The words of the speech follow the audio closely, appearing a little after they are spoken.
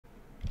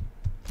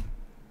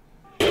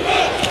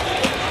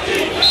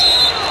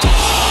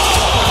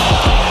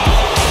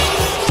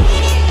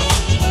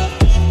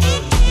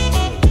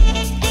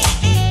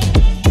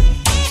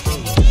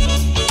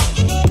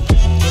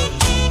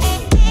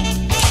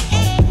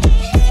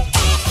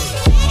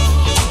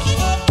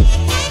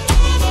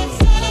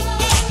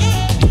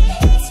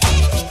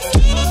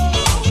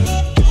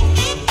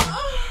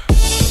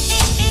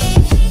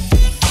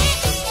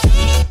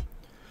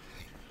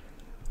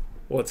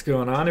What's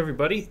going on,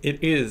 everybody?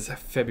 It is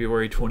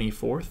February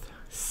 24th,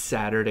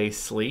 Saturday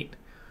slate.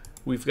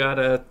 We've got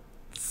a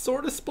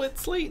sort of split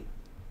slate.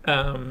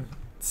 7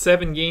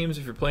 games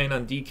if you're playing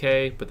on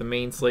DK, but the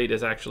main slate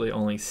is actually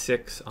only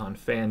 6 on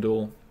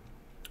FanDuel.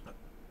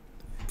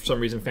 For some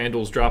reason,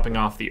 FanDuel's dropping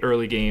off the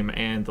early game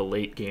and the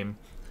late game,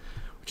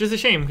 which is a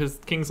shame because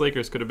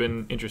Kings-Lakers could have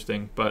been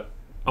interesting, but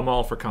I'm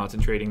all for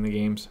concentrating the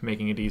games,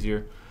 making it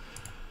easier.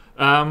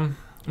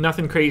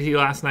 Nothing crazy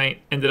last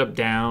night. Ended up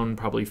down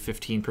probably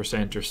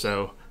 15% or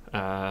so.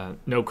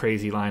 No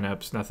crazy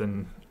lineups.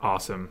 Nothing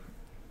awesome.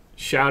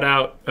 Shout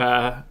out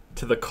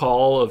to the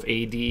call of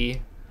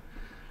AD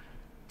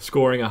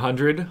scoring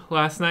 100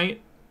 last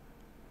night.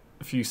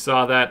 If you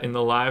saw that in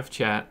the live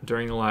chat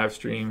during the live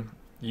stream,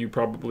 you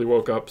probably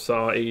woke up,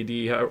 saw AD,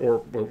 or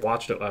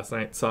watched it last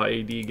night, saw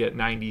AD get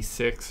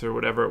 96 or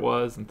whatever it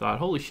was, and thought,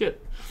 holy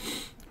shit.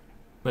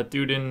 That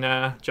dude in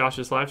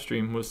Josh's live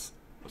stream was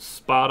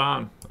spot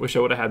on. Wish I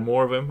would have had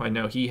more of him. I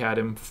know he had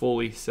him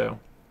fully, so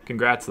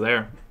congrats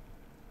there.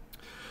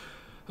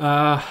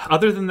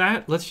 Other than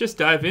that, let's just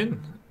dive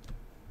in.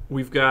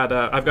 We've got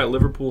I've got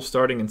Liverpool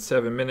starting in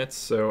 7 minutes,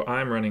 so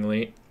I'm running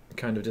late.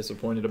 Kind of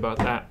disappointed about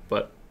that,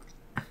 but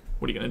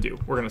what are you gonna do?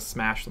 We're gonna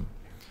smash them.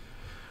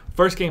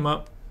 First game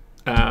up.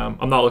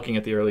 I'm not looking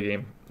at the early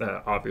game,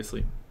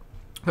 obviously.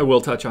 I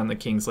will touch on the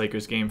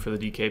Kings-Lakers game for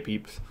the DK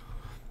peeps.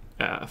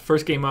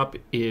 First game up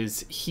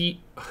is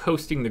Heat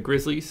hosting the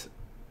Grizzlies.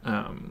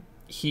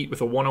 Heat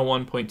with a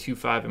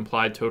 101.25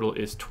 implied total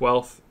is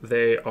 12th.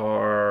 They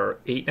are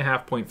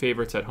 8.5-point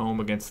favorites at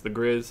home against the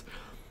Grizz.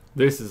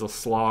 This is a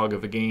slog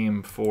of a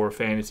game for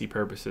fantasy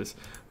purposes.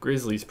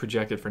 Grizzlies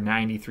projected for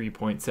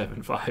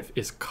 93.75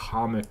 is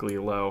comically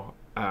low.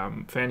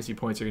 Fantasy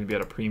points are going to be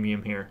at a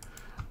premium here.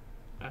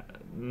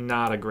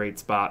 Not a great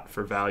spot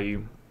for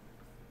value.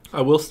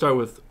 I will start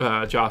with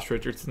Josh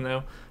Richardson,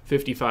 though,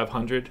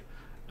 5,500.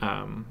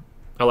 I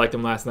liked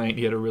him last night.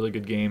 He had a really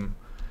good game.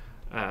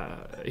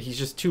 He's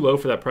just too low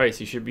for that price.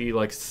 He should be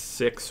like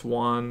 6'1",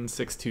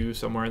 6'2",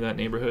 somewhere in that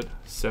neighborhood.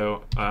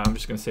 So I'm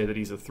just going to say that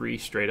he's a 3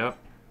 straight up.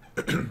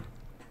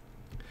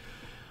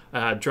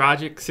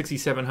 Dragic,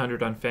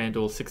 6,700 on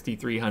FanDuel,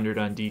 6,300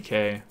 on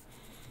DK.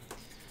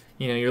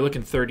 You know, you're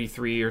looking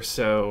 33 or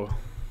so.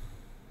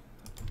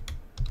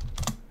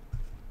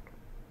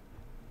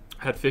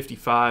 Had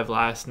 55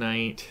 last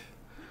night.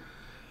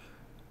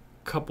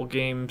 Couple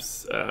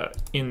games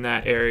in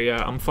that area.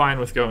 I'm fine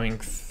with going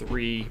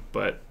 3,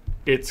 but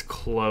it's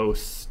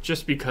close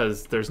just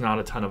because there's not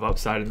a ton of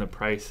upside in the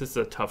price. This is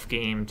a tough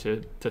game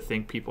to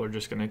think people are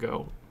just going to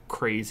go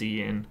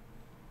crazy in.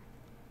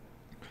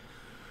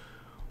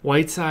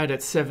 Whiteside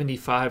at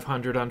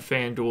 7,500 on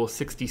FanDuel,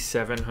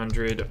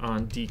 6,700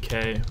 on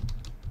DK.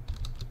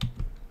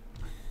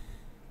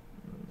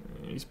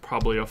 He's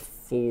probably a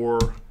 4.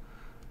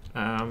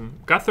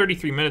 Got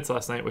 33 minutes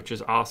last night, which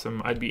is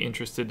awesome. I'd be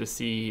interested to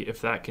see if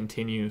that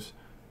continues.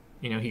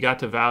 You know, he got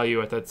to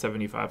value at that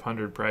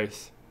 7,500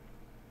 price.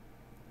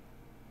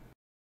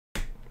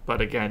 But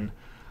again,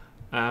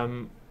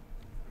 in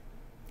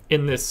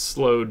this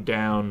slowed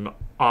down,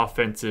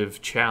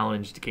 offensive,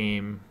 challenged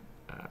game,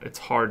 it's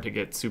hard to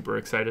get super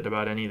excited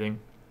about anything.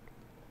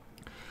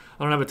 I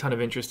don't have a ton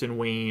of interest in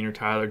Wayne or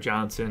Tyler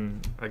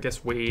Johnson. I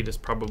guess Wade is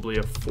probably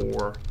a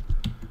 4.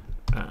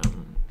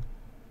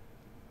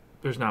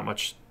 There's not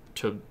much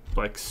to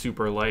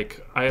super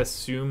like. I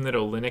assume that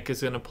Olynyk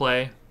is going to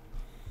play.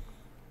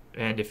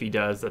 And if he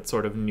does, that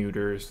sort of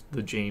neuters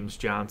the James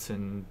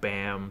Johnson,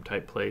 Bam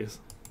type plays.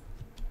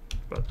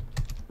 But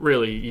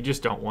really, you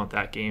just don't want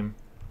that game.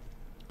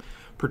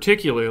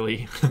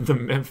 Particularly the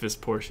Memphis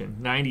portion,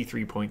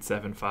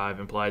 93.75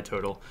 implied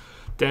total.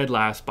 Dead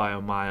last by a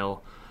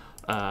mile.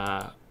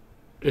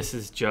 This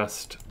is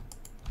just...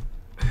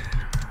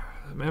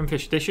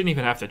 Memphis, they shouldn't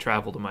even have to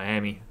travel to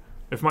Miami.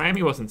 If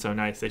Miami wasn't so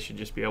nice, they should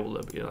just be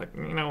able to be like,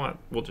 you know what,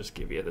 we'll just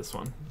give you this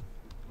one.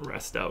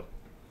 Rest out.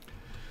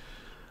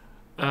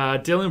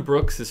 Dylan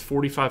Brooks is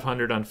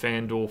 4,500 on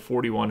FanDuel,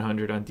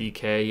 4,100 on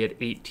DK. He had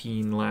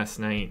 18 last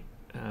night.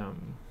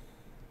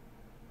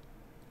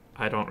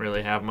 I don't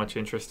really have much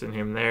interest in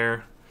him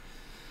there.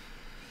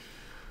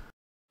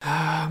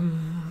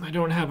 I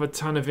don't have a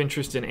ton of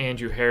interest in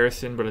Andrew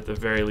Harrison, but at the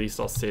very least,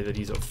 I'll say that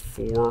he's a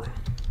 4.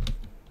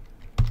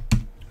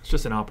 It's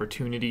just an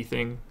opportunity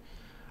thing.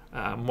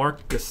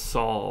 Mark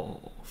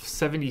Gasol,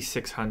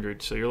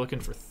 7,600, so you're looking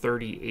for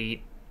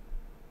 38.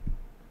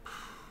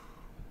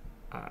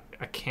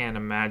 I can't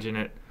imagine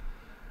it.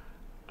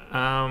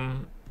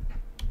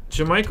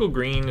 Jermichael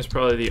Green is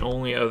probably the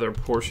only other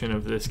portion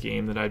of this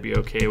game that I'd be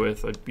okay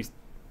with. I'd be,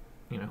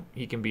 you know,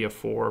 he can be a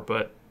 4,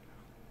 but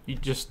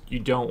you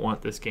don't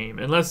want this game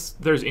unless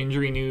there's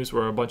injury news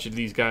where a bunch of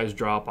these guys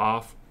drop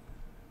off.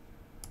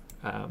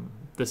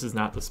 This is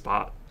not the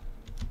spot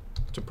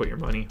to put your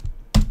money.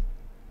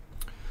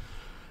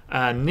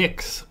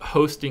 Knicks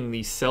hosting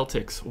the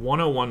Celtics,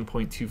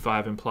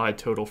 101.25 implied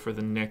total for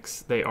the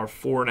Knicks. They are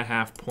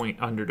 4.5-point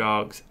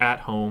underdogs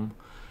at home.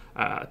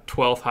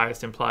 12th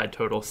highest implied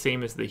total,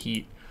 same as the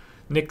Heat.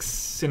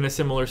 Knicks in a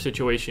similar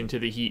situation to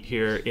the Heat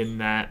here in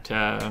that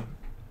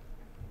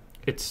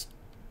it's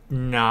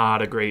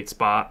not a great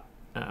spot.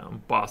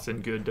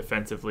 Boston good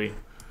defensively,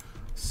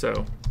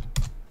 so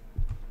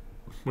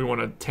we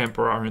want to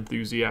temper our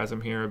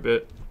enthusiasm here a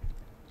bit.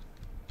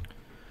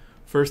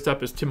 First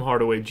up is Tim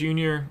Hardaway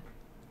Jr.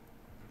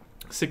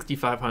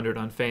 6,500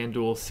 on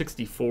FanDuel,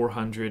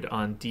 6,400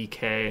 on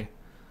DK.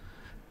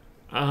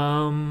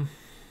 I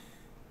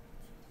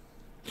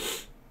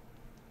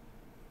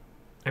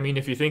mean,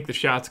 if you think the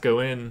shots go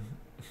in,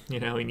 you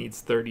know, he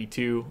needs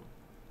 32.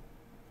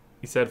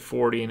 He said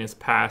 40 in his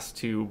past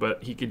two,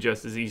 but he could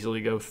just as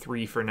easily go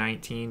 3 for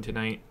 19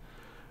 tonight.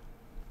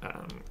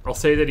 I'll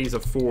say that he's a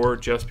 4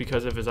 just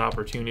because of his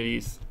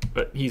opportunities,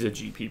 but he's a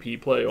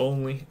GPP play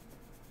only.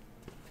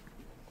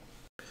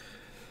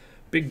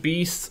 Big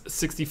Beast,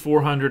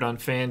 6,400 on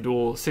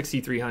FanDuel,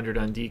 6,300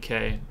 on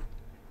DK.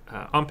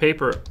 On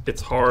paper,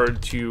 it's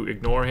hard to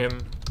ignore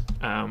him.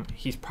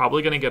 He's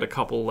probably going to get a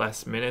couple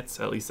less minutes.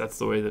 At least that's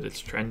the way that it's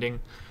trending.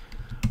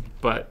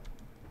 But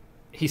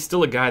he's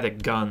still a guy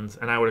that guns,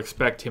 and I would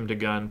expect him to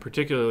gun,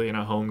 particularly in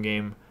a home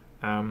game.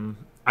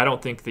 I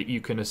don't think that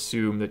you can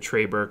assume that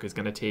Trey Burke is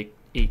going to take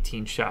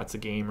 18 shots a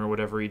game or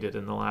whatever he did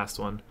in the last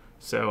one.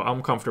 So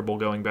I'm comfortable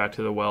going back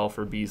to the well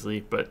for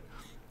Beasley, but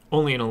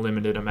only in a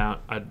limited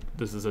amount.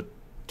 This is a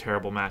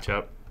terrible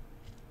matchup.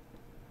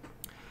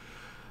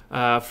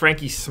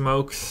 Frankie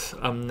Smokes,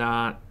 I'm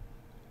not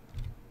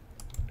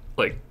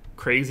like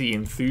crazy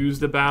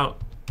enthused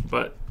about,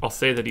 but I'll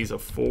say that he's a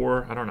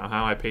 4. I don't know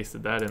how I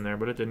pasted that in there,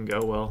 but it didn't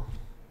go well.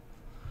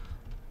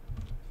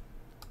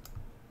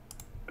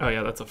 Oh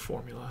yeah, that's a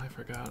formula, I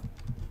forgot.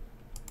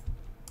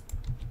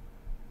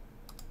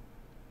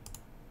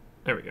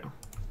 There we go.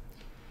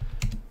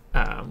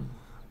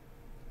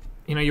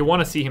 You know, you want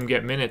to see him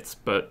get minutes,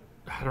 but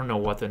I don't know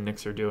what the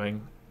Knicks are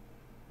doing.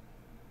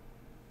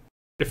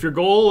 If your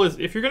goal is,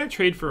 if you're going to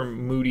trade for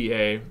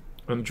Moutier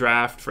and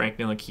draft Frank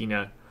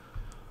Ntilikina,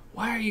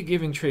 why are you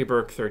giving Trey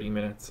Burke 30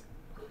 minutes?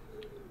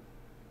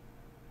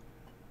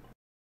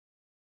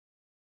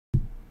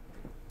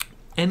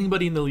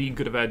 Anybody in the league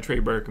could have had Trey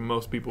Burke, and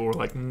most people were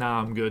like, nah,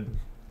 I'm good.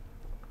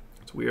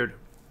 It's weird.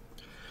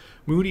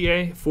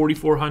 Moutier,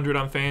 4,400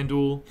 on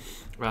FanDuel,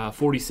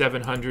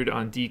 4,700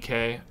 on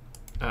DK.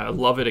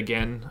 Love it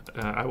again.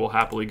 I will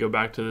happily go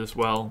back to this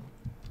well.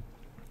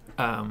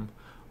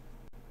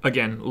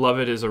 Again, love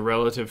it is a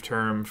relative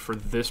term for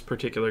this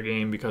particular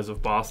game because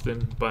of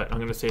Boston, but I'm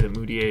going to say that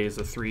Moutier is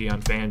a 3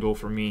 on FanDuel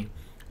for me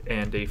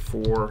and a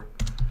 4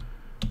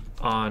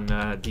 on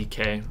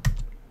DK.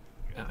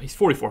 He's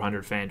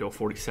 4,400 FanDuel,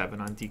 47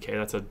 on DK.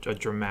 That's a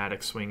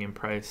dramatic swing in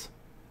price.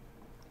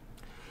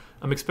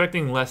 I'm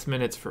expecting less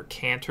minutes for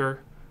Cantor,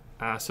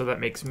 so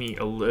that makes me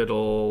a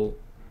little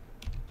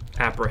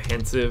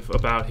apprehensive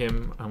about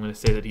him. I'm going to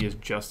say that he is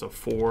just a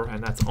 4,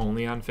 and that's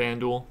only on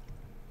FanDuel.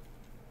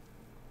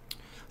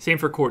 Same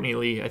for Courtney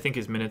Lee. I think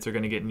his minutes are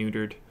going to get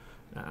neutered,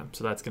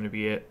 so that's going to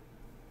be it.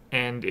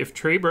 And if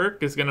Trey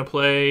Burke is going to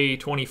play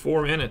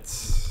 24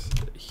 minutes,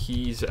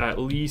 he's at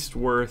least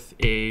worth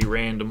a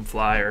random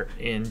flyer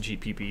in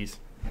GPPs.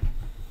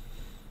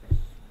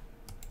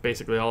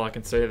 Basically all I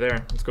can say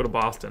there. Let's go to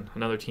Boston,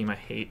 another team I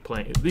hate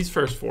playing. These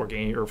first 4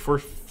 games, or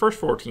first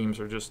 4 teams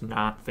are just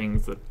not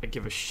things that I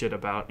give a shit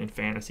about in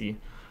fantasy.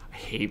 I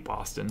hate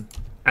Boston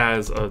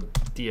as a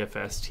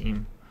DFS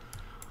team.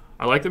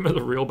 I like them as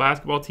a real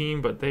basketball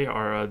team, but they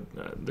are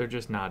they're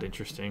just not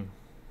interesting.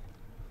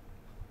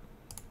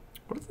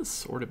 What is this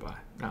sorted by?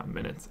 Not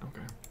minutes.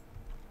 Okay.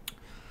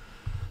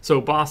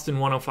 So Boston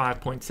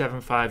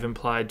 105.75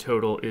 implied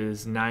total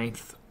is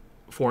 9th,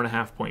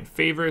 4.5 point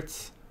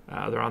favorites.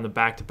 They're on the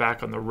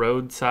back-to-back on the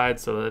road side,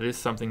 so that is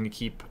something to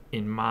keep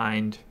in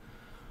mind.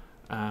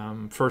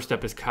 First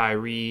up is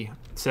Kyrie,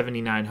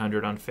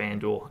 7,900 on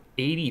FanDuel,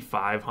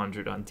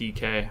 8,500 on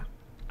DK.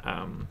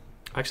 I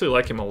actually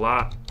like him a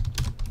lot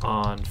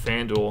on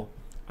FanDuel.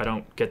 I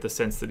don't get the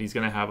sense that he's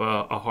going to have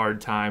a hard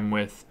time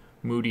with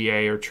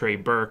Moutier or Trey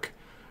Burke.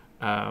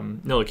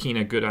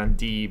 Ntilikina good on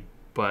D,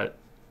 but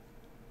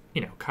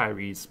you know,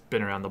 Kyrie's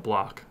been around the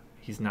block.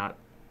 He's not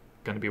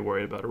going to be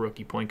worried about a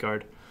rookie point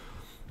guard.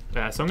 So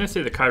I'm going to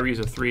say that Kyrie's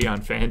a 3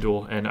 on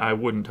FanDuel, and I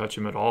wouldn't touch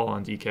him at all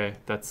on DK.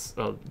 That's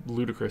a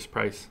ludicrous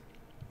price.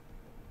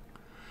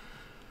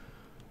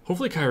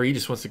 Hopefully Kyrie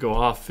just wants to go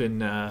off in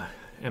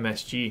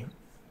MSG.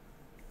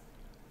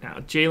 Now,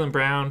 Jaylen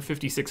Brown,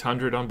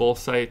 5,600 on both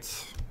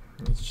sites.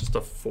 It's just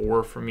a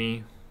 4 for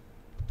me.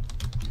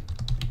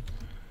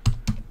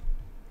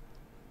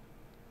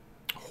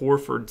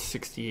 Horford,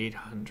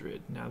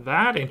 6,800. Now,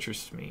 that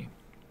interests me.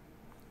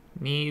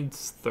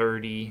 Needs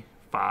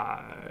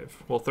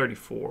 35. Well,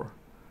 34.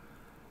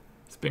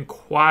 It's been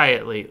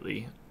quiet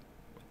lately.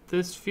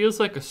 This feels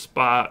like a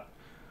spot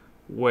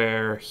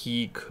where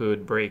he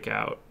could break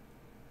out.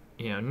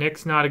 You know,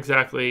 Nick's not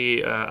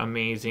exactly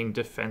amazing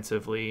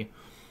defensively.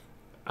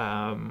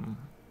 You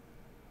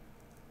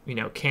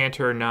know,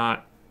 Cantor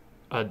not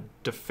a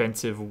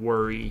defensive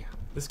worry.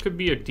 This could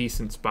be a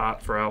decent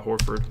spot for Al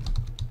Horford.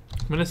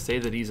 I'm going to say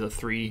that he's a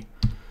 3.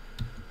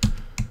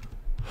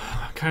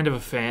 Kind of a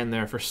fan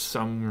there for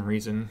some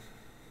reason.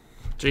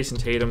 Jason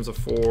Tatum's a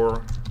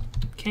 4.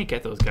 Can't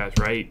get those guys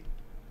right.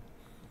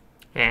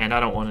 And I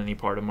don't want any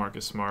part of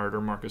Marcus Smart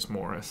or Marcus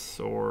Morris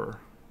or...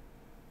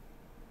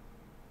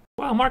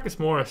 Well, Marcus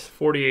Morris,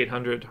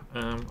 4,800.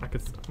 I'm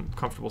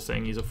comfortable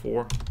saying he's a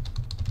 4.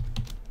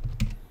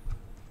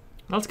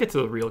 Let's get to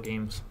the real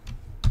games.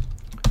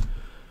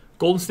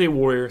 Golden State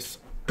Warriors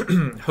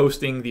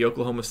hosting the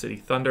Oklahoma City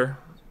Thunder.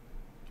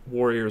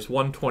 Warriors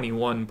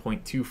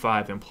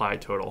 121.25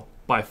 implied total.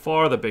 By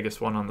far the biggest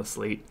one on the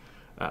slate.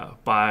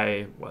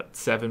 By,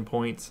 7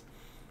 points.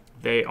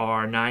 They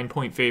are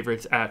 9-point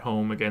favorites at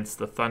home against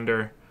the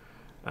Thunder.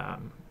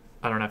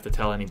 I don't have to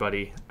tell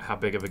anybody how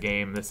big of a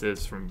game this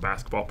is from a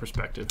basketball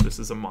perspective. This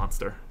is a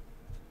monster.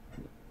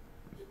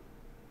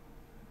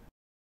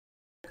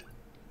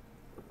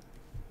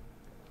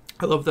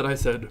 I love that I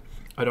said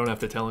I don't have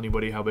to tell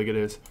anybody how big it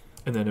is,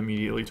 and then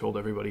immediately told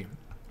everybody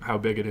how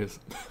big it is.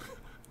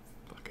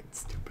 Fucking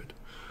stupid.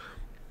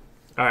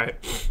 All right,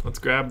 let's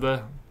grab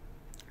the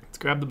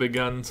big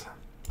guns.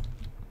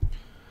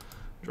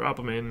 Drop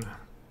them in.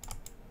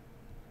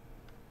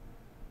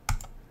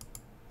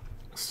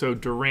 So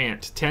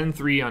Durant,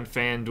 10-3 on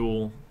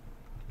FanDuel,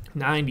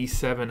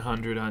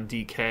 9,700 on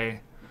DK.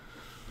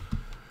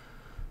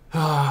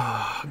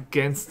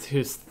 Against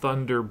his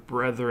Thunder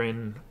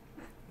brethren,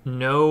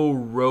 no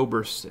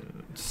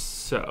Roberson.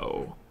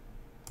 So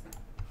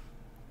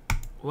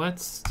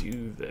let's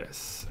do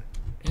this.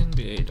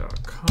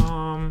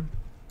 NBA.com.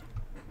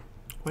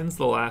 When's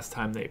the last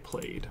time they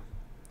played?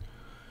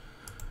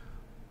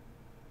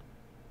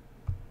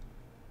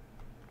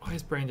 Why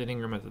is Brandon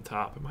Ingram at the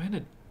top? Am I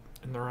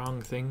in the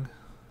wrong thing?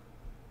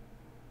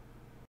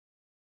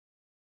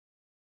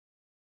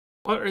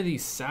 What are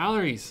these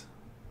salaries?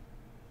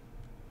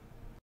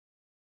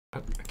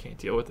 I can't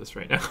deal with this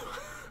right now.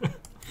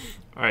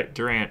 All right,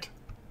 Durant.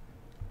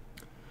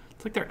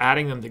 It's like they're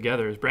adding them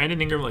together. Is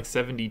Brandon Ingram like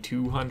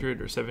 7,200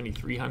 or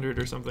 7,300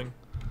 or something?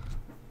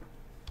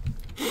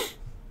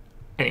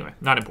 Anyway,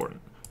 not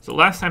important. So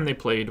last time they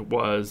played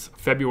was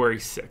February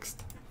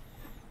 6th.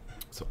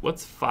 So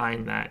let's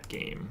find that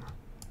game.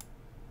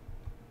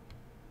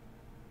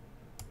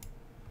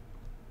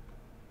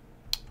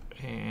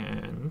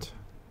 And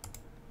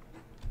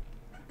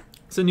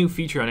it's a new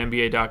feature on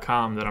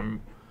NBA.com that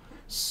I'm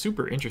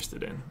super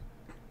interested in.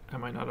 I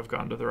might not have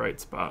gone to the right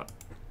spot.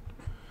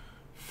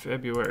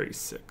 February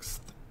 6th.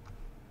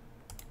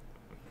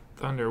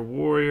 Thunder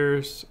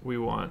Warriors. We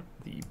want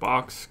the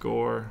box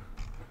score.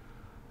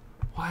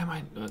 Why am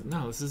I...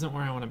 no, this isn't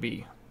where I want to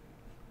be.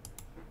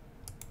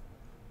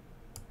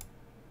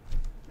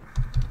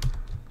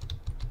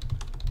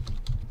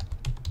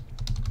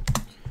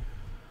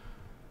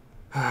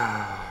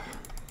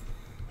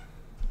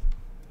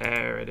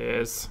 There it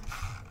is.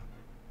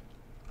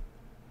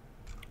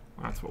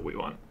 That's what we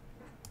want.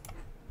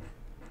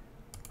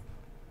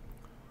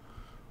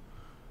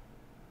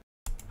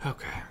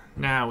 Okay,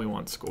 now we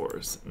want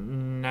scores.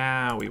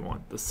 Now we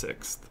want the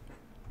 6th.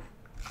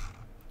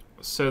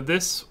 So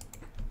this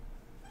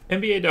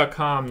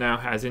NBA.com now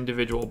has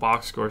individual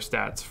box score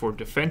stats for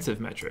defensive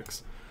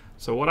metrics.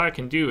 So what I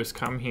can do is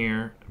come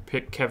here,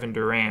 pick Kevin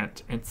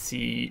Durant, and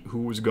see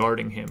who was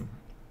guarding him.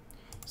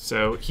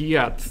 So he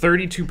had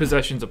 32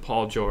 possessions of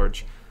Paul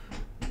George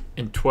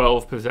and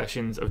 12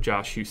 possessions of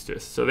Josh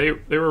Hustis. So they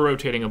were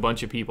rotating a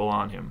bunch of people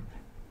on him.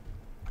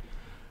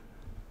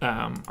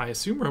 I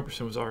assume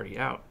Roberson was already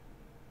out.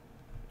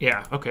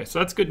 Yeah, okay, so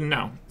that's good to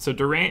know. So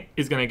Durant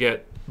is going to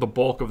get the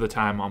bulk of the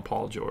time on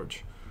Paul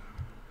George,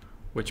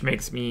 which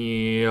makes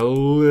me a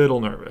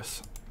little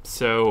nervous.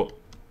 So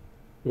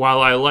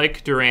while I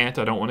like Durant,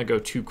 I don't want to go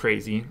too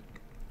crazy.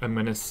 I'm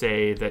going to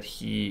say that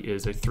he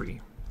is a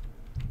 3.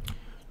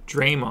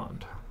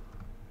 Draymond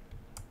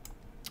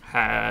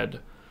had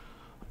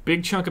a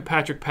big chunk of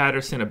Patrick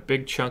Patterson, a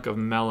big chunk of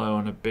Melo,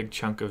 and a big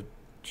chunk of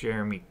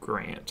Jeremy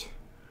Grant.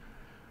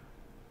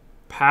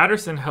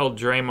 Patterson held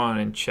Draymond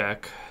in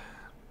check.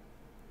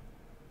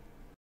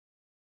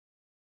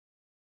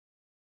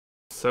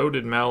 So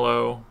did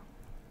Melo.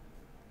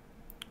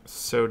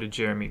 So did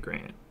Jeremy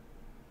Grant.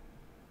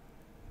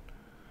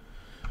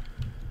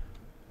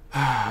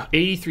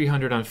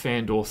 8,300 on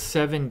FanDuel,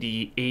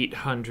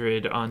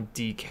 7,800 on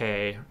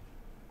DK.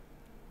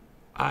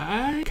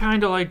 I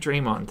kind of like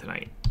Draymond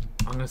tonight.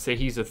 I'm going to say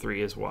he's a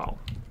 3 as well.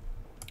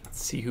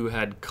 Let's see who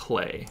had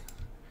Clay.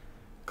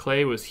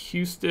 Clay was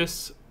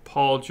Hustis,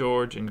 Paul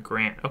George, and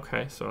Grant.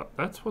 Okay, so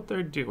that's what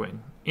they're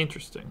doing.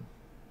 Interesting.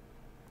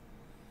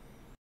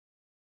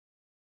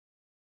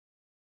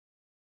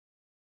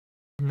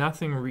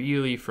 Nothing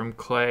really from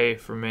Clay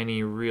from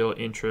any real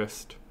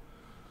interest.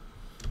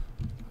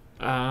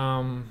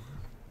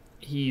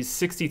 He's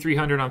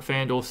 6,300 on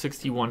FanDuel,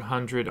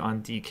 6,100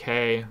 on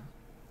DK.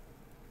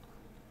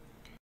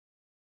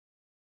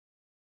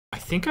 I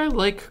think I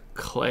like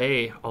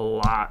Clay a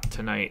lot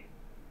tonight.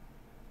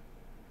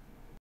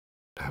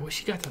 I wish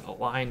he got to the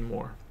line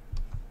more.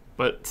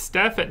 But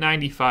Steph at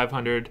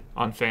 9,500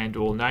 on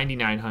FanDuel,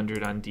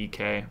 9,900 on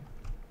DK.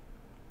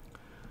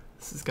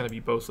 This is going to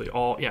be mostly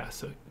all... yeah,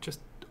 so just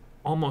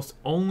almost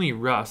only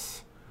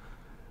Russ.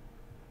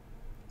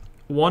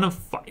 1 of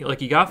 5... like,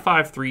 he got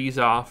 5 threes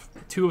off.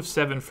 2 of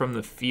 7 from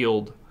the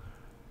field.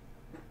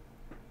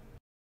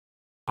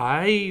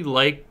 I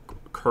like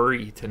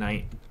Curry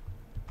tonight.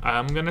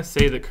 I'm going to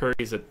say that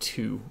Curry's a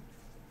 2.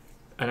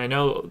 And I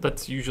know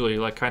that's usually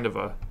like kind of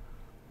a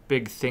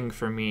big thing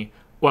for me.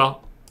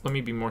 Well, let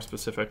me be more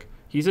specific.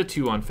 He's a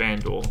 2 on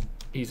FanDuel.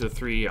 He's a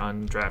 3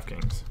 on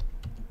DraftKings.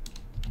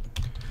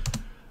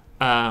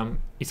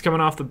 He's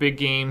coming off the big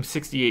game,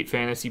 68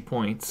 fantasy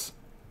points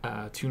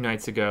 2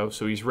 nights ago.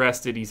 So he's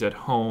rested. He's at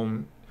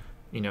home.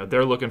 You know,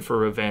 they're looking for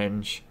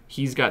revenge.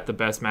 He's got the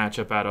best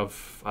matchup out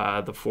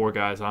of the 4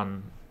 guys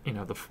on, you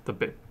know,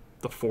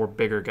 the 4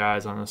 bigger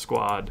guys on the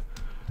squad.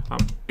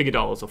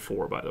 Iguodala's a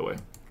 4, by the way.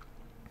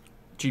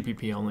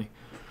 GPP only.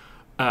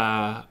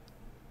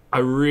 I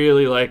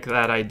really like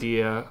that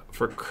idea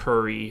for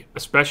Curry,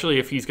 especially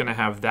if he's going to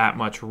have that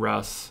much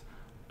Russ.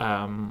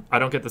 I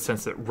don't get the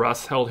sense that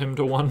Russ held him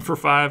to 1 for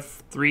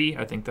 5-3.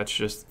 I think that's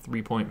just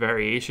 3-point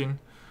variation.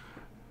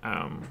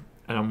 And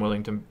I'm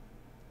willing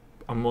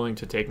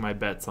to take my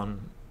bets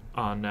on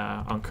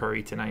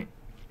Curry tonight.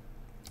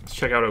 Let's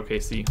check out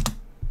OKC.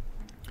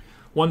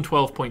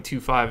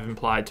 112.25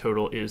 implied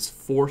total is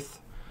 4th.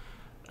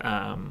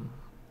 And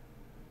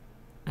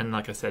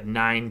like I said,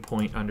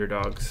 9-point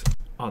underdogs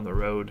on the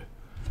road.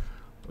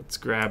 Let's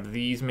grab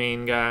these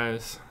main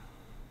guys.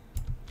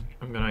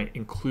 I'm going to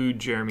include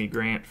Jeremy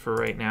Grant for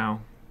right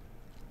now.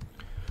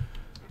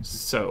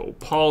 So,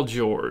 Paul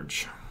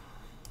George.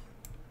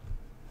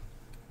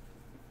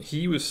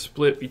 He was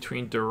split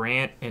between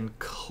Durant and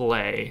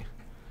Clay.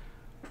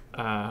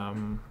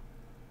 Yeah,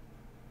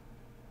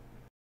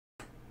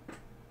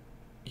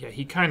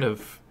 he kind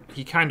of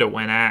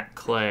went at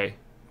Clay.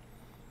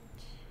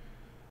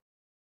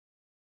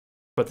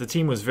 But the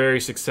team was very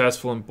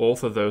successful in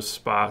both of those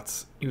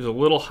spots. He was a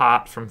little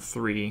hot from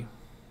 3.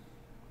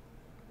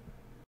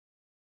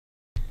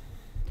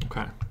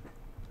 Okay.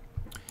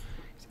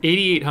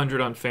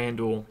 8,800 on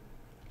FanDuel.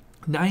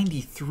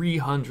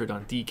 9,300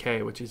 on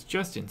DK, which is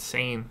just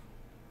insane.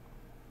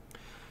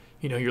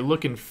 You know, you're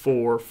looking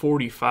for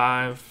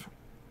 45.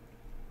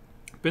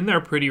 Been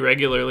there pretty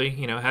regularly.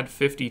 You know, had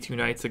 50 2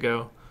 nights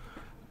ago.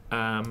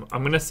 I'm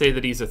going to say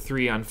that he's a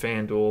 3 on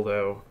FanDuel,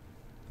 though,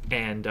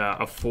 and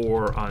a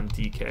 4 on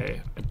DK.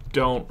 I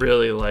don't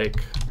really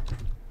like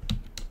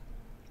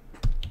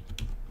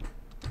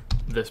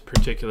this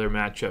particular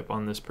matchup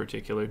on this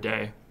particular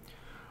day.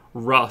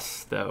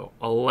 Russ, though,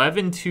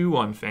 11-2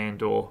 on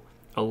FanDuel,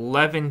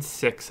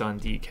 11-6 on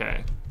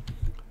DK.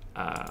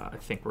 I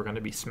think we're going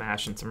to be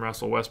smashing some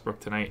Russell Westbrook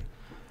tonight.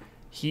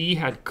 He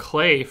had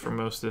Clay for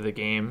most of the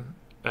game.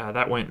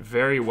 That went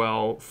very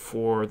well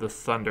for the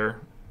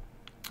Thunder.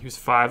 He was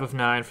 5 of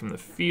 9 from the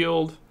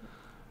field.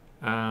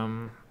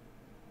 Yeah,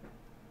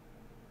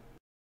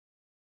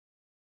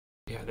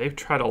 they've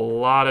tried a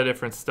lot of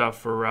different stuff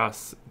for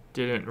Russ.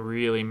 Didn't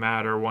really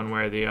matter one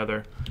way or the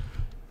other.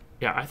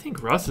 Yeah, I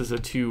think Russ is a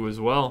 2 as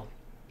well.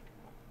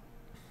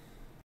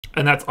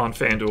 And that's on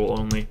FanDuel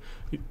only.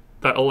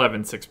 That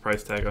 11.6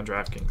 price tag on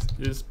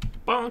DraftKings is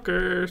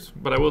bonkers.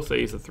 But I will say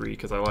he's a 3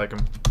 because I like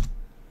him.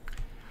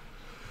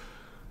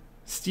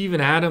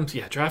 Steven Adams.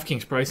 Yeah,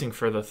 DraftKings pricing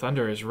for the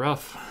Thunder is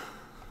rough.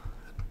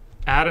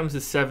 Adams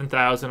is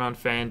 7,000 on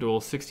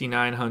FanDuel,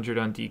 6,900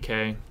 on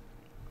DK.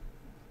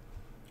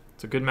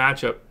 It's a good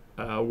matchup.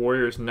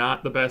 Warriors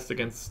not the best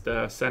against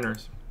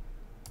centers.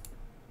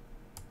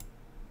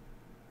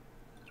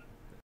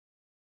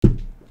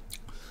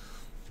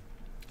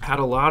 Had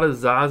a lot of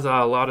Zaza,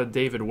 a lot of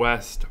David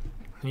West.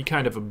 He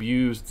kind of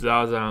abused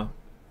Zaza.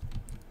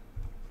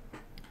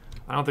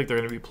 I don't think they're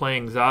going to be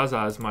playing Zaza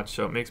as much,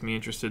 so it makes me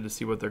interested to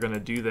see what they're going to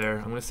do there.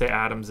 I'm going to say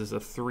Adams is a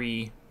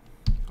 3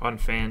 on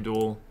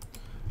FanDuel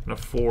and a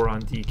 4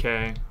 on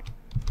DK.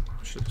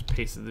 I should have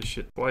pasted this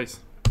shit twice.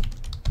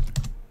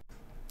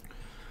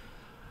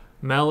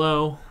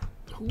 Melo.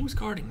 Who was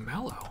guarding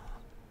Melo?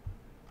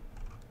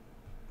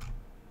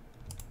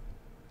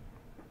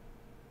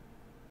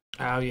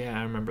 Oh, yeah,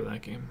 I remember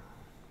that game.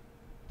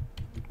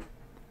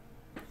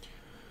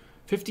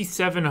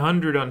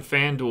 5,700 on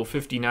FanDuel,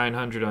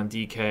 5,900 on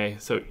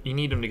DK. So you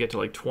need him to get to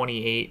like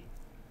 28.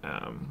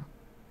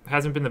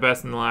 Hasn't been the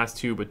best in the last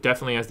 2, but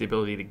definitely has the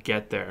ability to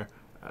get there.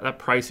 That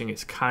pricing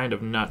is kind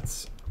of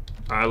nuts.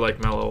 I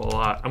like Melo a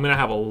lot. I'm going to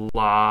have a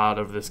lot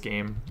of this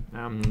game.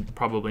 I'm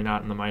probably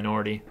not in the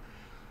minority.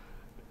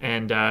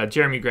 And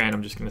Jeremy Grant,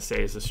 I'm just going to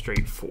say, is a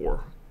straight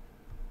 4.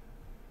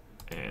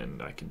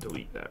 And I can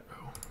delete that row.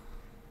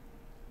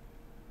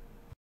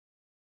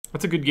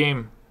 That's a good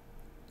game,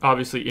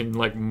 obviously, in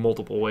like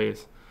multiple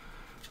ways.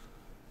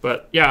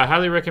 But yeah, I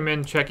highly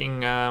recommend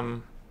checking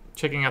out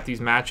these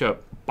matchup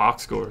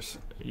box scores.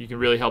 You can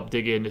really help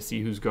dig in to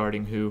see who's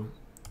guarding who.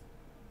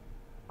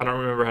 I don't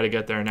remember how to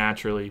get there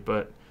naturally,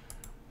 but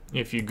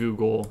if you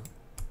Google,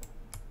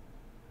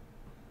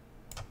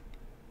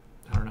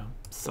 I don't know,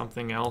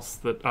 something else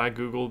that I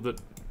Googled that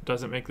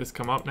doesn't make this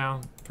come up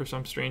now for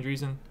some strange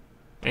reason.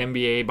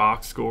 NBA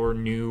box score,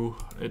 new.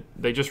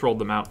 They just rolled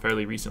them out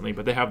fairly recently,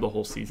 but they have the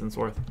whole season's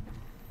worth.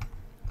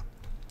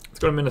 Let's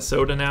go to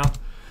Minnesota now.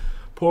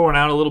 Pour one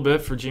out a little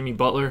bit for Jimmy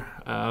Butler.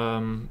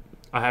 I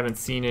haven't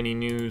seen any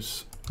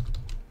news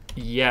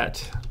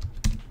yet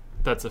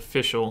that's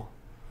official.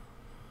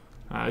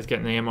 He's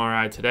getting the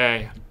MRI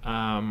today.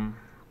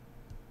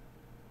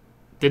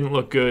 Didn't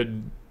look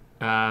good.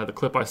 The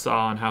clip I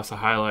saw on House of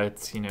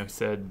Highlights,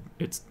 said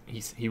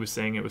he was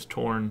saying it was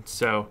torn.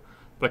 So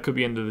that could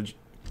be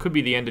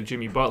the end of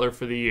Jimmy Butler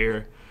for the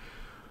year,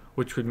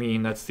 which would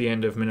mean that's the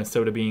end of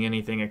Minnesota being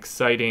anything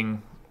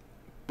exciting.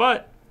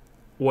 But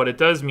what it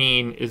does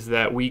mean is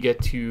that we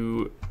get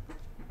to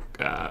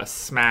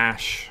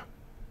smash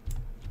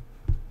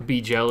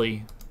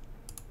B-Jelly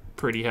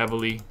pretty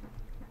heavily.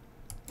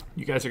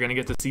 You guys are going to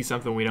get to see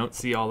something we don't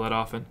see all that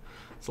often.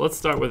 So let's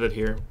start with it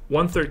here.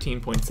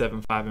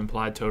 113.75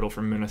 implied total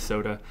from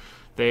Minnesota.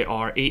 They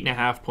are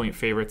 8.5-point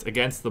favorites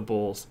against the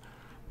Bulls.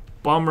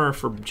 Bummer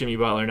for Jimmy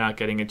Butler not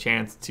getting a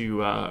chance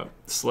to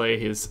slay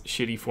his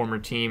shitty former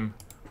team.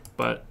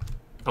 But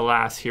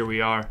alas, here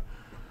we are.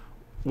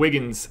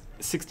 Wiggins,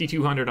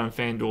 6,200 on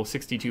FanDuel,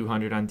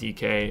 6,200 on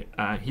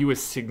DK. He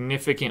was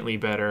significantly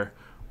better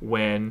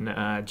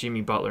when Jimmy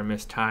Butler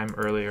missed time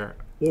earlier.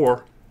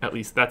 Or at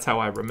least that's how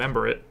I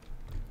remember it.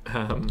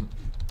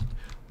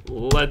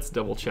 Let's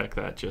double check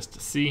that just to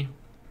see.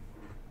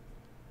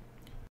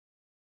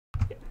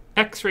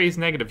 X-rays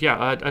negative.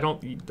 Yeah,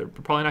 they're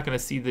probably not going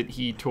to see that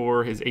he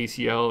tore his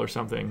ACL or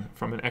something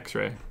from an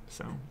X-ray.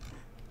 So,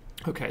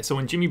 okay. So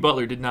when Jimmy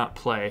Butler did not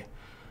play,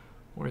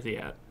 where's he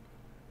at?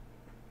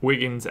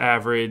 Wiggins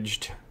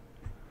averaged,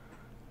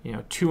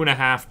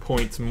 2.5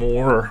 points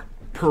more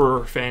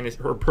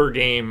per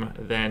game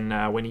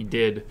than when he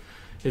did.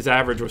 His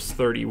average was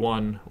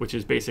 31, which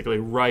is basically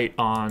right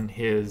on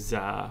his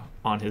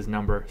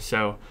number.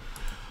 So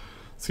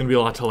it's going to be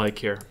a lot to like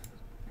here,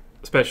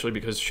 especially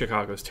because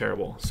Chicago's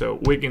terrible. So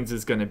Wiggins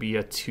is going to be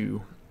a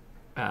 2.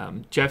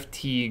 Jeff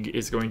Teague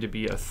is going to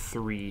be a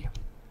 3.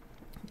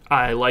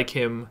 I like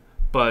him,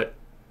 but,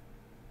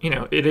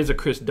 it is a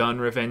Chris Dunn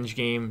revenge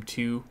game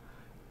too,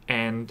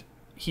 and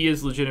he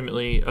is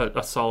legitimately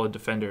a solid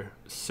defender.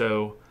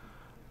 So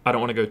I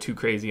don't want to go too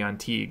crazy on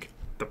Teague.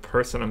 The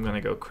person I'm going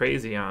to go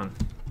crazy on,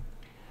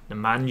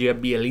 Nemanja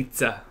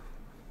Bjelica,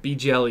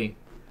 B-Jelly,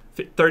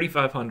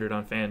 3,500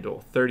 on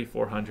FanDuel,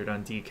 3,400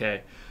 on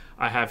DK.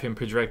 I have him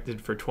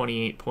projected for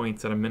 28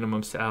 points at a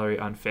minimum salary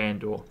on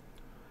FanDuel.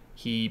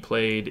 He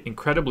played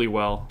incredibly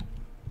well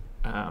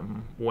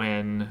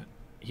when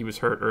he was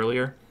hurt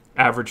earlier,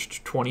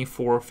 averaged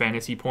 24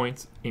 fantasy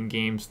points in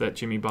games that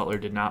Jimmy Butler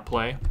did not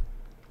play,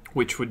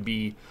 which would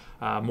be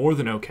more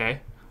than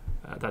okay.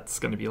 That's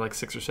going to be like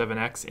 6 or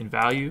 7x in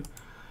value.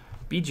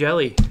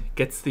 B-Jelly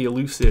gets the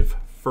elusive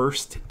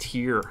first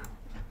tier.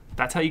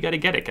 That's how you got to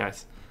get it,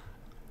 guys.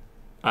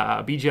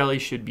 B-Jelly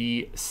should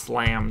be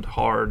slammed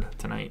hard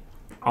tonight.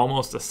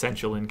 Almost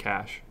essential in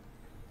cash.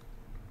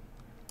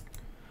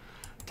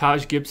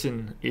 Taj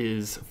Gibson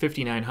is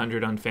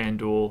 5,900 on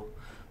FanDuel,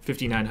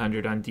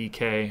 5,900 on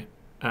DK.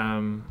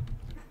 I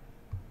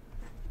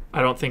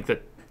don't think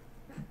that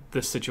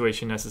this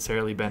situation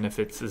necessarily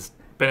benefits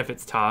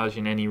Taj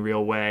in any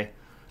real way.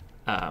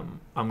 I'm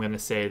going to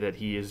say that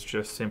he is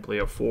just simply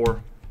a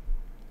 4.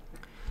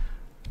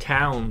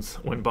 Towns,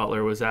 when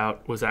Butler was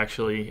out, was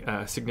actually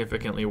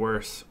significantly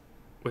worse,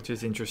 which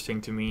is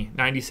interesting to me.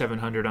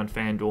 9,700 on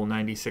FanDuel,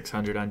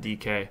 9,600 on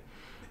DK.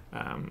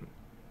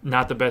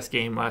 Not the best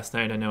game last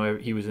night. I know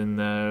he was in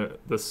the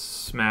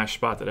smash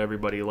spot that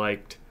everybody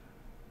liked,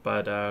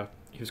 but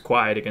he was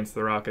quiet against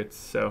the Rockets,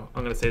 so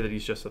I'm going to say that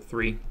he's just a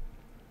 3.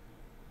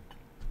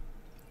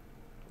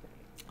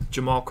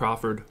 Jamal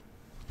Crawford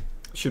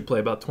should play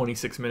about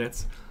 26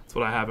 minutes. That's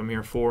what I have him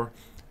here for.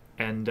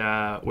 And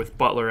with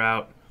Butler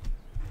out,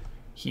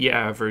 he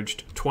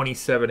averaged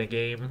 27 a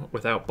game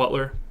without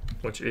Butler,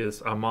 which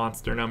is a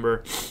monster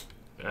number.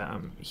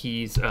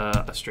 He's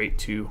a straight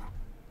 2.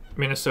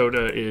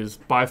 Minnesota is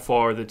by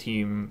far the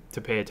team to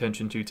pay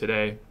attention to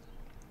today.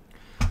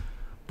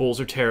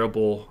 Bulls are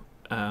terrible,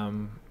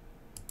 and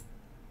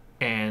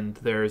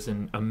there's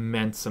an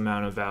immense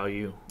amount of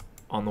value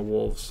on the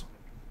Wolves.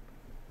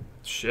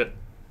 Shit.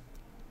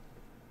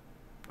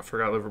 I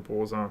forgot Liverpool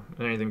was on.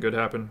 Anything good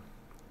happen?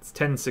 It's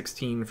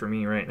 10-16 for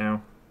me right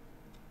now.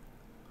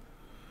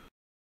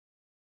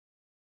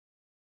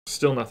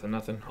 Still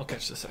nothing. I'll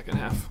catch the second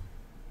half.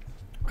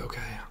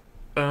 Okay.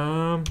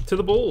 To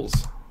the Bulls.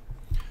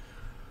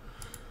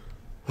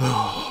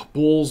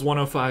 Bulls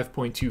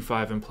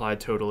 105.25 implied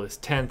total is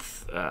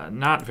 10th.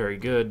 Not very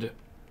good.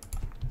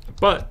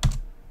 But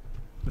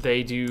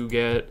they do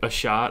get a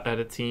shot at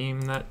a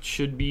team that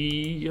should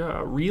be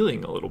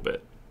reeling a little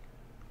bit.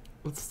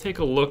 Let's take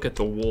a look at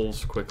the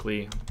Wolves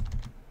quickly.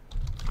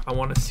 I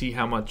want to see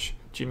how much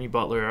Jimmy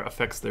Butler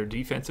affects their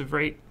defensive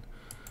rate.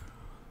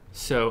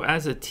 So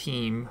as a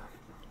team,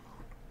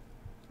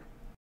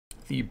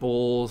 the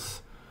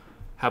Bulls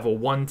have a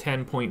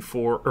 110.4,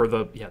 or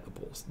the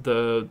Bulls.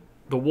 The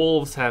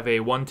Wolves have a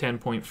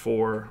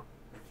 110.4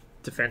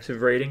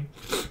 defensive rating.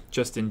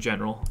 Just in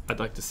general, I'd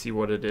like to see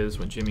what it is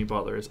when Jimmy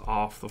Butler is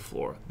off the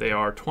floor. They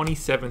are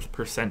 27th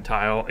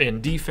percentile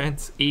in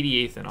defense,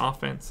 88th in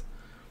offense.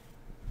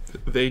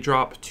 They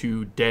drop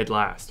to dead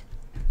last.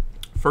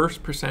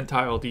 First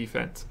percentile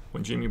defense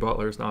when Jimmy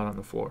Butler is not on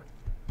the floor.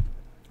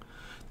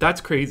 That's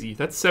crazy.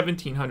 That's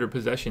 1,700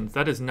 possessions.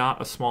 That is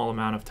not a small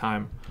amount of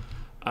time.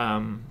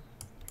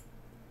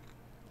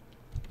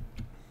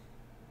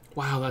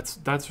 Wow,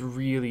 that's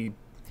really...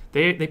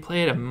 They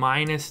play at a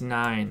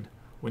 -9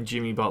 when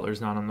Jimmy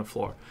Butler's not on the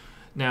floor.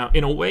 Now,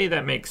 in a way,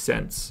 that makes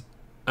sense.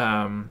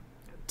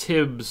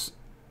 Tibbs,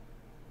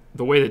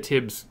 the way that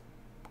Tibbs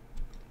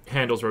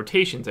handles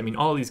rotations, I mean,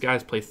 all these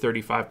guys play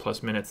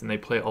 35-plus minutes, and they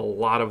play a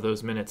lot of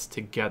those minutes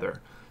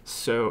together.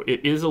 So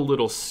it is a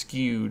little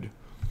skewed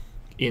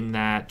in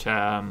that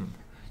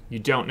you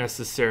don't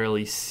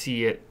necessarily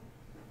see it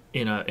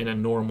in a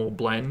normal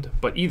blend.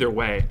 But either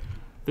way,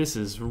 this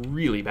is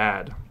really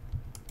bad.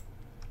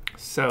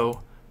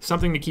 So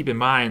something to keep in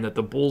mind, that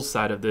the Bulls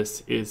side of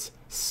this is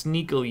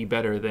sneakily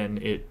better than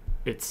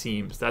it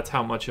seems. That's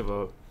how much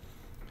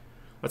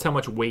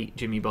weight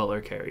Jimmy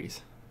Butler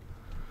carries.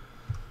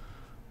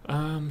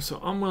 So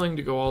I'm willing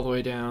to go all the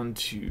way down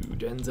to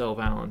Denzel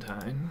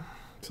Valentine.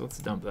 So let's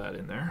dump that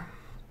in there.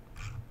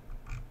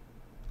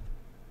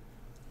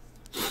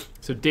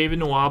 So David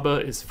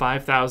Nwaba is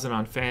 5,000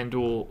 on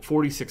FanDuel,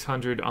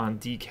 4,600 on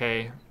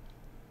DK.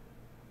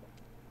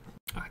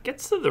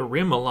 Gets to the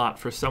rim a lot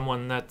for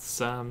someone that's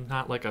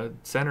not like a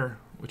center,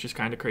 which is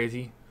kind of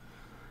crazy.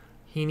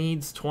 He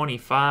needs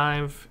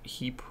 25.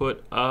 He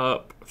put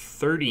up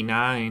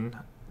 39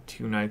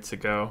 2 nights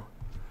ago.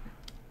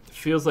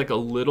 Feels like a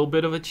little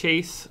bit of a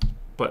chase,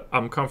 but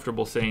I'm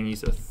comfortable saying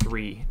he's a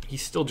 3.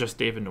 He's still just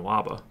David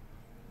Nwaba.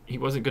 He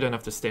wasn't good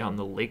enough to stay on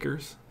the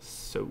Lakers,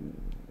 so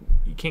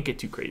you can't get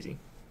too crazy.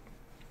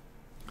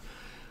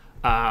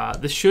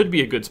 This should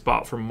be a good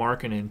spot for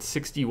Markkanen.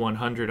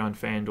 6,100 on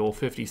FanDuel,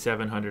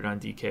 5,700 on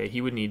DK. He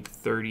would need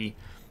 30.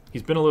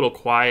 He's been a little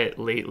quiet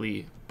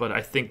lately, but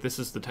I think this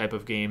is the type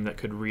of game that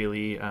could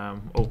really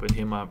open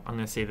him up. I'm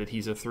going to say that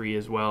he's a 3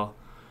 as well.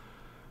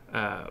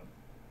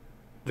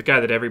 The guy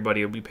that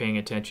everybody will be paying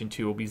attention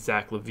to will be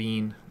Zach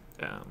LaVine,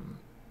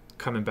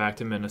 coming back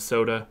to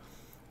Minnesota.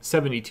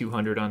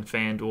 7,200 on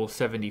FanDuel,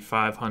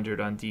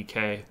 7,500 on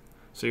DK.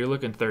 So you're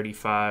looking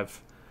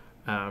 35.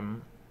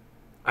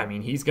 I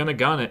mean, he's going to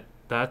gun it.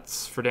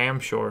 That's for damn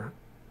sure.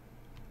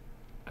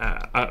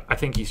 I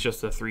think he's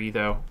just a 3,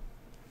 though.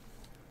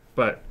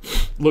 But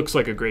looks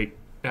like a great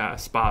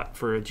spot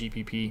for a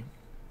GPP.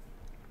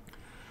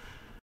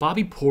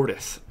 Bobby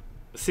Portis.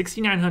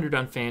 6,900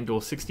 on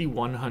FanDuel,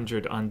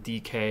 6,100 on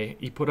DK.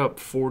 He put up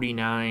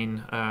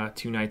 49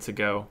 2 nights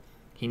ago.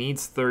 He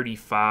needs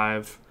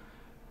 35.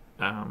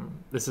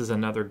 This is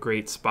another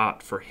great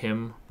spot for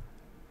him.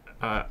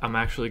 I'm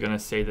actually going to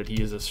say that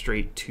he is a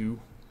straight 2.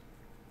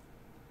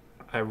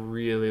 I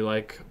really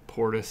like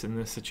Portis in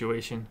this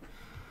situation.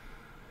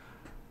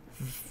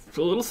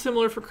 A little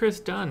similar for Chris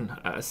Dunn.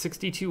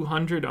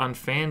 6,200 on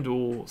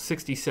FanDuel,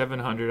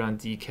 6,700 on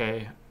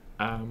DK.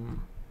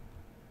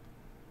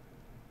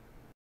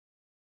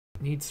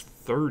 Needs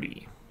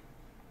 30.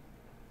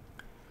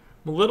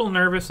 I'm a little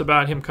nervous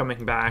about him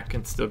coming back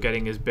and still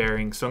getting his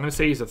bearings, so I'm going to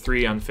say he's a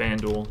 3 on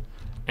FanDuel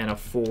and a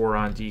 4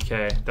 on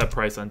DK. That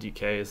price on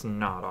DK is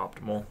not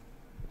optimal.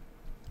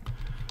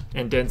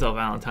 And Denzel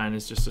Valentine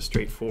is just a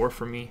straight 4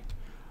 for me.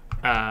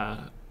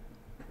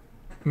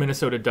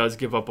 Minnesota does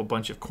give up a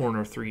bunch of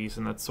corner threes,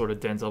 and that's sort of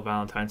Denzel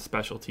Valentine's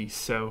specialty,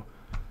 so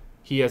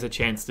he has a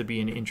chance to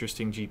be an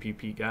interesting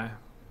GPP guy.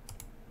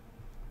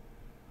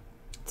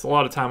 It's a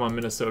lot of time on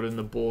Minnesota and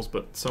the Bulls,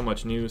 but so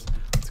much news.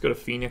 Let's go to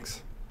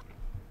Phoenix.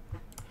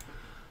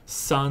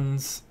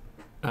 Suns,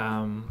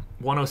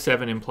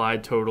 107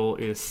 implied total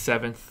is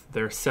 7th.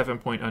 They're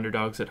 7-point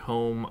underdogs at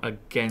home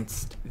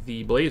against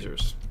the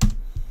Blazers.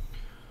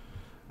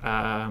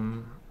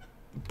 Booker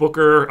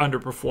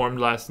underperformed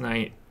last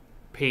night.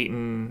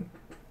 Peyton,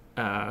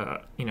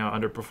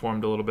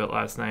 underperformed a little bit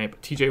last night.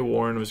 But TJ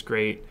Warren was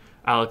great.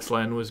 Alex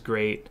Len was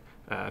great.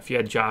 If you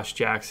had Josh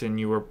Jackson,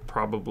 you were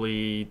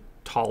probably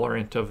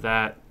tolerant of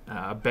that.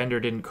 Bender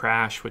didn't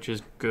crash, which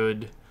is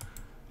good.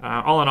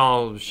 All in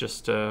all, it was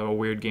just a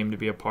weird game to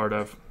be a part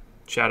of.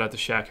 Shout out to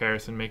Shaq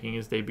Harrison making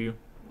his debut.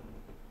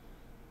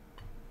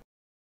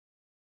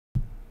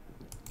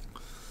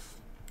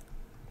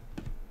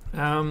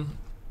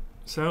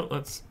 So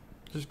let's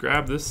just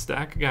grab this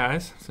stack of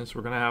guys, since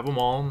we're going to have them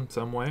all in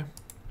some way.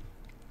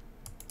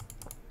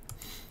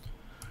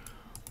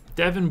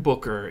 Devin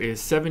Booker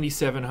is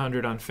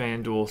 7,700 on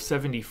FanDuel,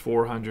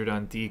 7,400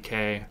 on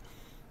DK.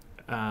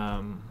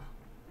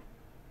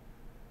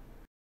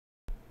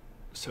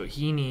 So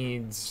he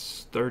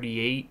needs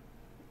 38.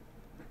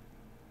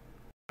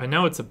 I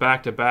know it's a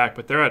back-to-back,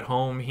 but they're at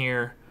home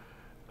here.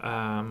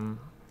 I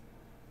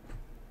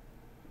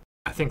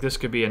think this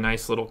could be a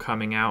nice little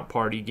coming-out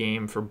party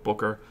game for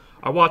Booker.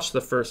 I watched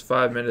the first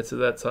 5 minutes of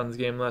that Suns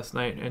game last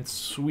night, and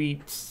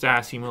sweet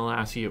sassy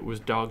Molassie, it was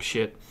dog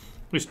shit.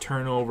 It was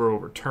turnover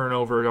over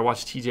turnover. I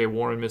watched TJ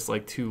Warren miss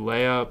like 2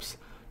 layups.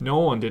 No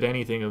one did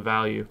anything of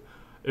value.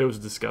 It was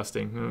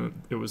disgusting.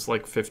 It was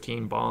like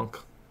 15 bonk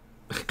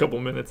a couple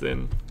minutes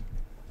in.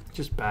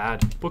 Just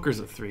bad. Booker's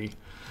a 3.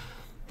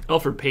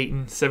 Elfrid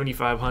Payton,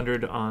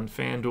 7,500 on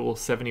FanDuel,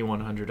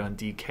 7,100 on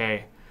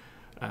DK.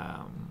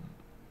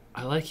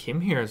 I like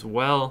him here as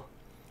well.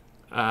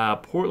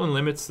 Portland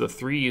limits the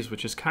threes,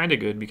 which is kind of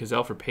good because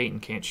Elfrid Payton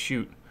can't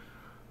shoot.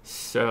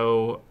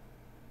 So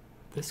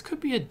this could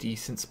be a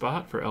decent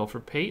spot for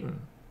Elfrid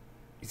Payton.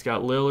 He's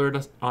got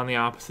Lillard on the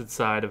opposite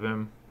side of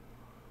him.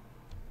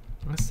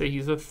 I'm going to say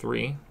he's a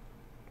 3.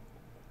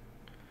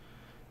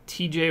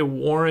 TJ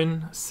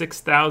Warren,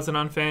 6,000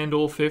 on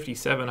FanDuel,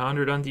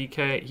 5,700 on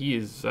DK. He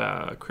is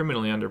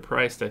criminally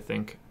underpriced, I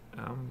think.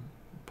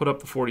 Put up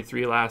the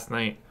 43 last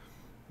night.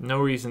 No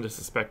reason to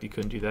suspect he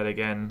couldn't do that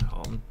again.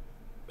 I'm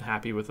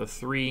happy with a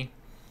 3.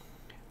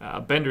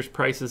 Bender's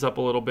price is up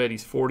a little bit.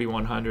 He's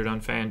 4,100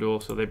 on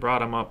FanDuel, so they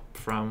brought him up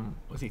from,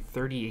 was he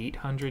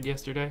 3,800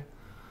 yesterday?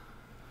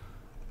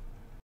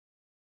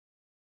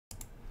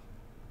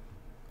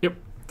 Yep,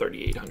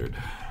 3,800.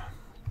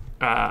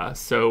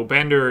 So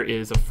Bender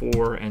is a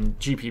 4 and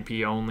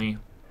GPP only.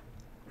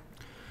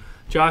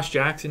 Josh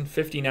Jackson,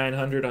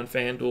 5,900 on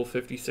FanDuel,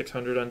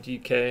 5,600 on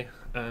DK.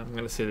 I'm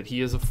going to say that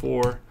he is a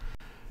 4.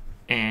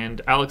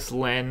 And Alex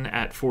Len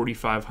at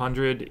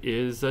 4,500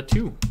 is a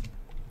 2.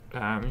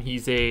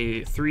 He's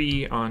a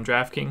 3 on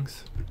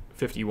DraftKings.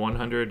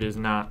 5,100 is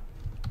not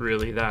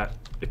really that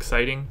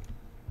exciting,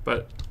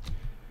 but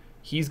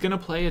he's going to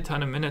play a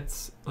ton of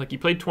minutes. Like, he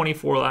played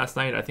 24 last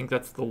night. I think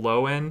that's the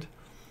low end.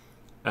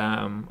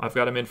 I've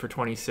got him in for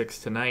 26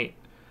 tonight,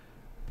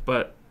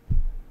 but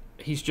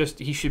he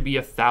should be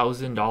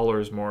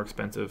 $1,000 more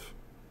expensive,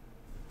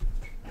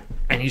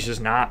 and he's just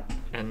not,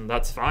 and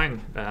that's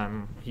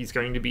fine. He's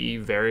going to be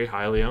very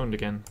highly owned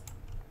again.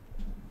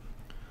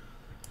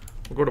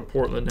 We'll go to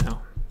Portland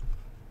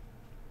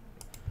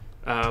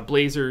now.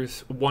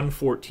 Blazers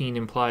 114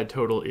 implied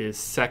total is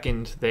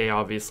second. They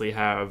obviously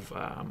have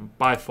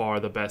by far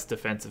the best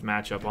defensive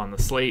matchup on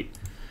the slate,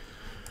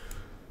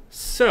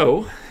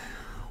 so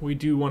we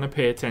do want to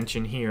pay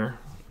attention here.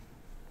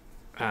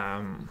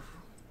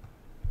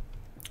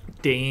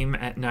 Dame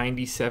at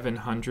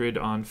 9,700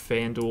 on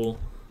FanDuel,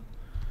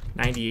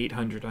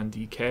 9,800 on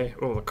DK.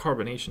 Oh, the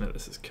carbonation of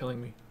this is killing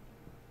me.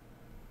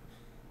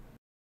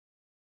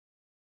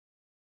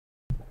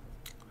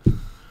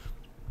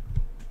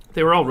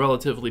 They were all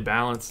relatively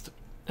balanced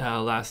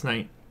last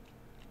night,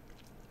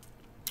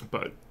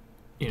 but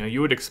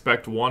you would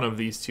expect one of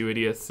these two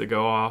idiots to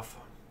go off.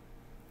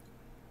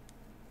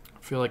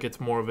 I feel like it's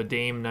more of a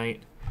Dame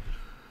night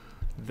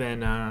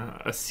than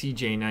a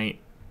CJ night.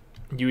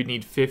 You would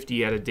need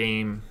 50 at a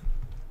Dame.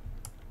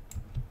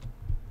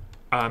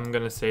 I'm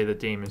going to say that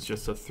Dame is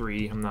just a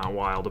 3. I'm not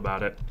wild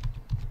about it.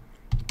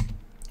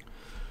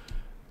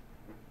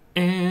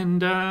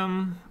 And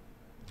I'm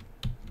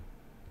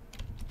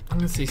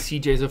going to say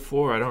CJ's a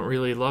 4. I don't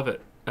really love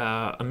it.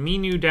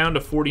 Aminu down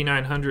to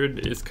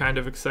 4,900 is kind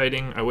of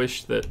exciting. I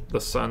wish that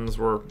the Suns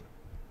were...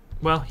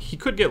 Well, he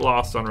could get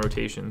lost on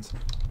rotations.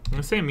 I'm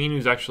going to say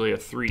Aminu's actually a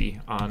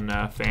 3 on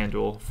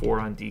FanDuel, 4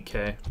 on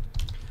DK.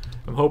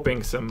 I'm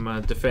hoping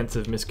some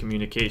defensive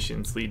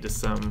miscommunications lead to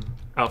some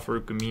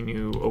Al-Farouq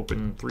Aminu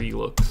open 3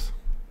 looks.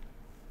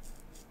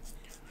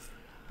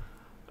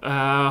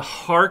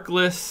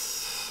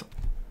 Harkless,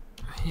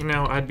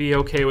 I'd be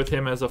okay with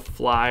him as a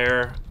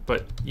flyer,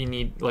 but you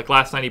need, like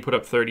last night he put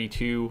up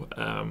 32,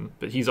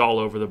 but he's all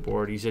over the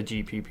board. He's a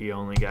GPP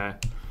only guy.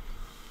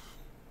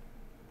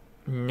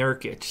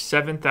 Nurkic,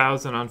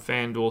 7,000 on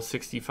FanDuel,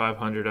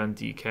 6,500 on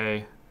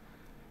DK.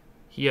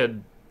 He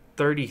had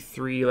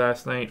 33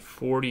 last night,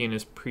 40 in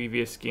his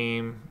previous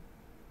game.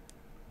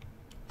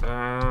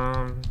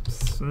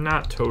 It's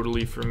not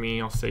totally for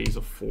me. I'll say he's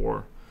a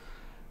 4.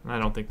 I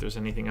don't think there's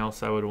anything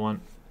else I would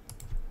want.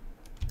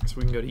 So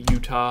we can go to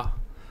Utah.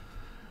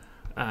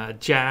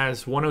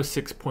 Jazz,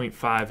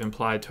 106.5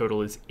 implied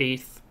total is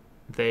 8th.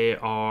 They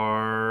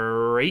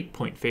are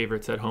 8-point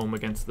favorites at home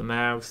against the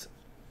Mavs.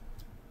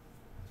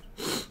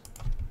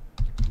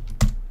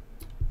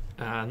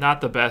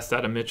 Not the best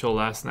out of Mitchell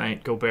last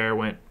night. Gobert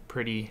went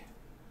pretty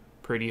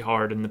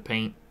hard in the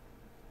paint.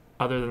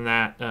 Other than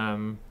that,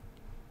 the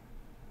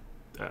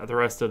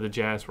rest of the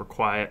Jazz were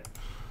quiet.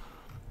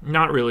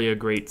 Not really a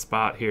great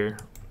spot here.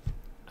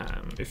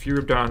 If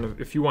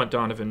you want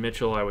Donovan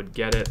Mitchell, I would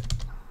get it.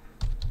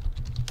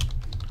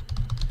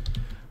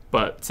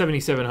 But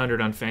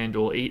 7,700 on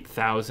FanDuel,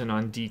 8,000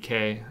 on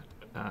DK.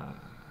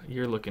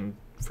 You're looking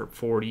for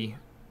 40.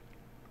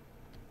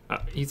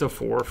 He's a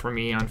 4 for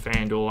me on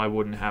FanDuel. I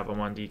wouldn't have him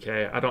on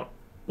DK.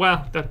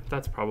 Well,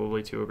 that's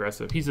probably too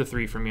aggressive. He's a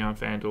 3 for me on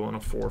FanDuel and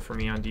a 4 for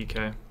me on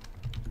DK.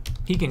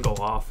 He can go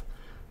off.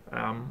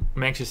 I'm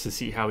anxious to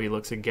see how he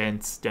looks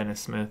against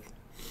Dennis Smith.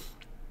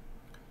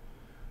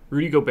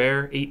 Rudy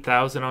Gobert,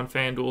 8,000 on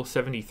FanDuel,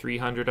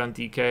 7,300 on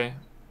DK.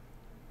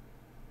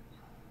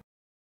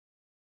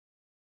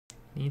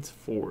 Needs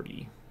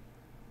 40.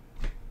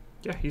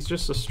 Yeah, he's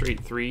just a straight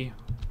 3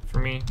 for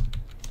me.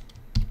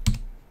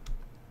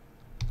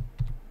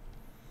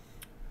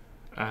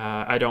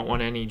 I don't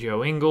want any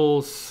Joe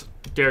Ingles.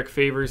 Derek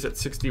Favors at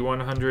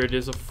 6,100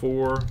 is a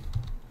 4.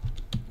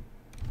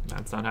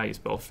 That's not how you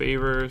spell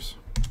Favors.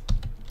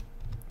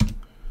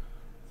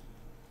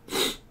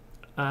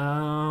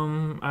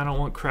 I don't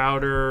want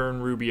Crowder,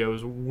 and Rubio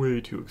is way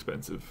too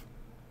expensive.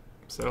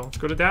 So let's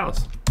go to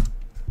Dallas.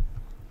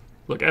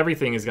 Look,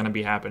 everything is going to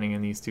be happening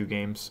in these 2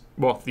 games.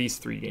 Well, these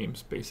 3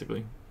 games,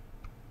 basically.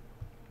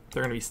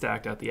 They're going to be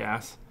stacked out the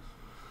ass.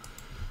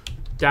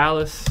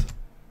 Dallas,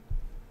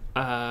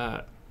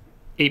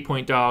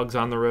 8-point dogs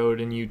on the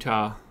road in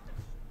Utah.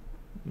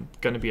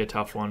 Going to be a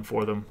tough one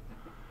for them.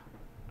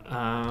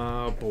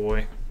 Oh,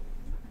 boy.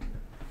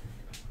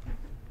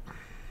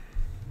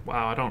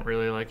 Wow, I don't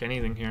really like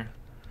anything here.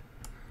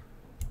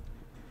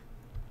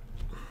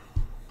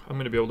 I'm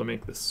going to be able to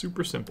make this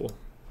super simple.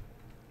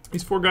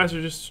 These 4 guys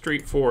are just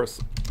straight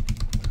 4s.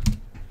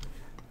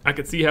 I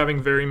could see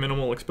having very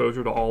minimal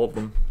exposure to all of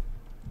them.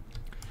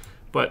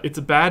 But it's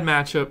a bad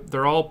matchup.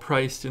 They're all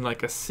priced in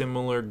like a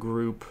similar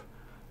group.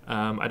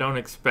 I don't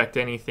expect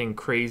anything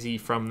crazy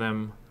from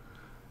them.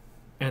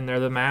 And they're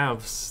the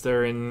Mavs.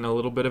 They're in a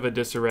little bit of a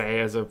disarray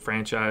as a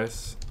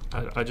franchise.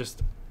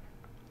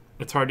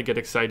 It's hard to get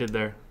excited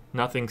there.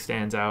 Nothing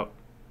stands out.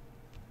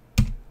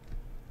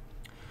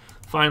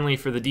 Finally,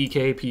 for the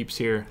DK peeps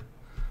here,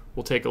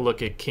 we'll take a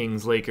look at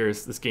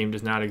Kings-Lakers. This game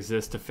does not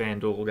exist to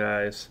FanDuel,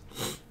 guys.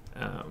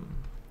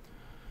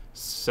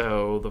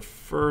 So the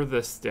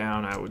furthest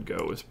down I would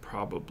go is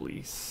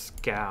probably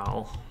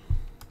Scal.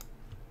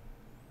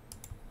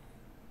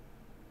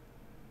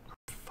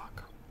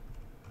 Fuck.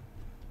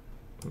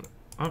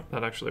 Oh,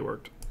 that actually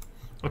worked.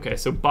 Okay,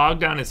 so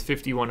Bogdan is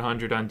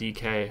 5,100 on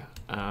DK.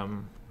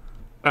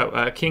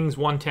 Kings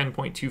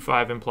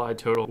 110.25 implied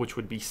total, which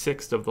would be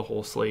 6th of the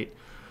whole slate.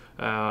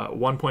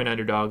 1-point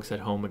underdogs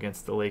at home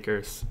against the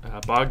Lakers.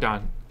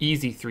 Bogdan,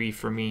 easy 3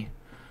 for me.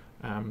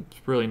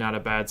 It's really not a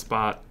bad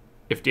spot.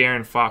 If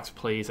De'Aaron Fox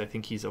plays, I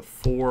think he's a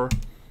 4.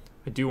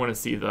 I do want to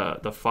see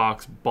the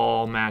Fox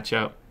Ball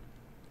matchup.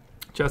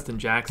 Justin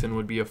Jackson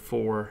would be a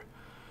 4.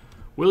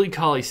 Willie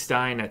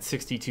Cauley-Stein at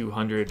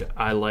 6,200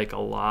 I like a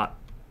lot.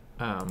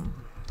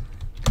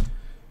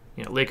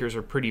 Lakers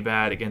are pretty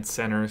bad against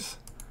centers.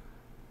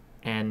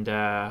 And,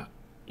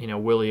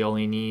 Willie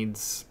only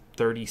needs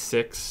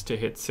 36 to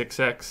hit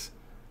 6x.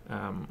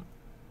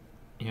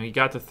 He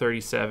got to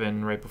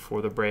 37 right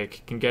before the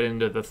break. Can get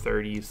into the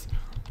 30s.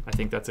 I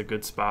think that's a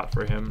good spot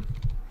for him.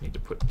 Need to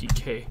put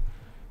DK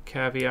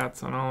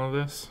caveats on all of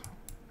this.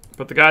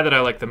 But the guy that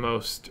I like the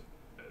most,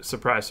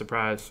 surprise,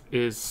 surprise,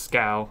 is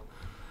Scal.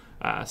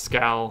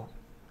 Scal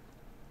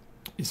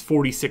is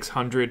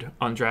 4,600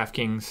 on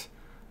DraftKings.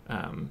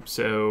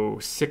 So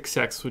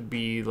 6x would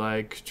be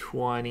like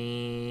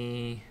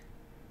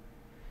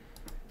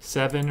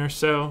 27 or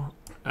so.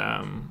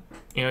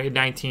 He had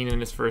 19 in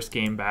his first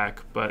game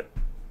back, but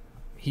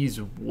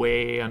he's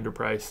way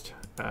underpriced.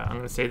 I'm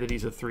going to say that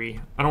he's a 3.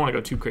 I don't want to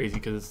go too crazy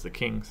because it's the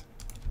Kings.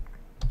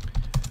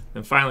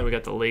 And finally, we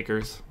got the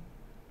Lakers.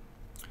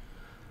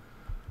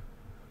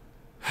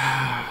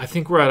 I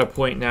think we're at a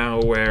point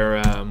now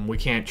where we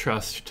can't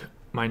trust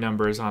my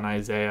numbers on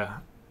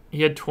Isaiah.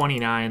 He had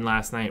 29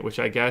 last night, which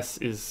I guess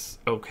is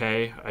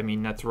okay. I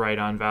mean, that's right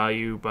on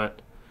value,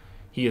 but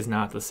he is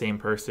not the same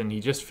person. He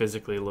just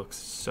physically looks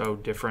so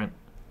different.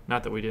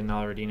 Not that we didn't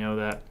already know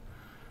that.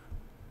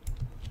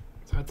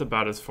 So that's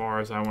about as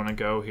far as I want to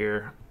go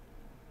here.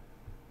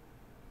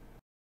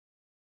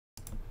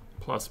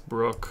 Plus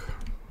Brook.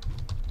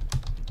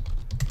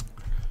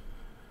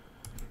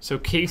 So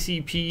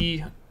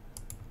KCP.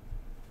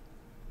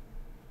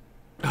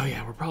 Oh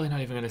yeah, we're probably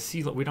not even going to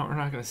see. We're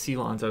not going to see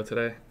Lonzo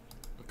today.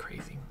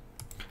 Crazy.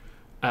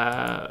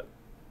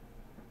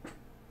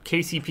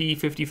 KCP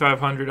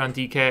 5,500 on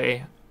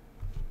DK.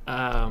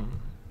 I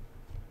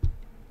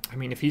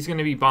mean, if he's going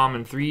to be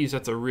bombing 3s,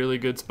 that's a really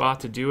good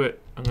spot to do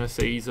it. I'm going to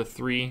say he's a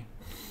 3.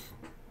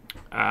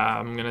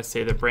 I'm going to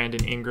say that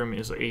Brandon Ingram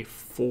is a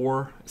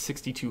 4.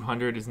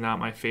 6,200 is not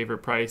my favorite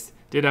price.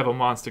 Did have a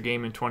monster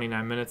game in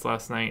 29 minutes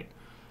last night,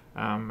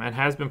 and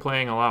has been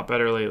playing a lot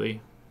better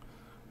lately.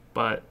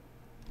 But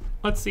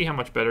let's see how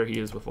much better he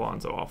is with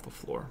Lonzo off the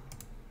floor.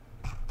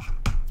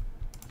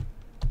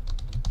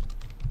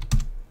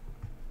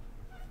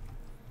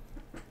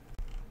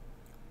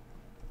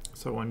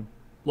 So when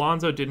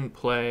Lonzo didn't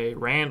play,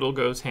 Randall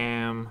goes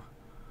ham.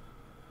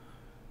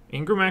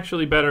 Ingram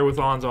actually better with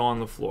Lonzo on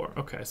the floor.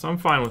 Okay, so I'm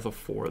fine with a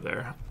 4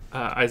 there.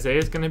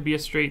 Isaiah's going to be a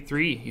straight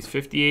 3. He's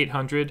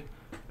 5,800.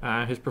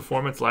 His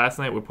performance last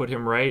night would put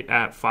him right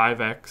at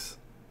 5x.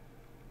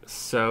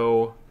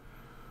 So,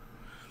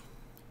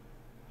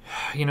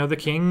 the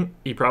King,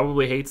 he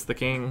probably hates the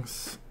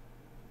Kings.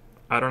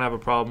 I don't have a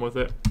problem with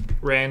it.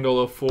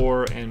 Randall a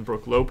 4 and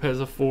Brook Lopez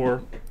a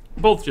 4.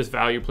 Both just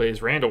value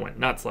plays. Randall went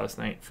nuts last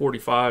night,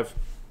 45.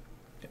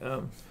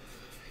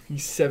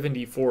 He's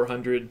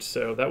 7,400,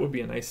 so that would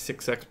be a nice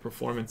 6x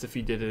performance if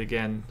he did it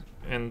again.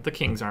 And the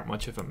Kings aren't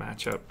much of a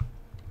matchup.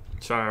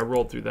 Sorry, I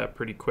rolled through that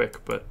pretty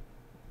quick, but,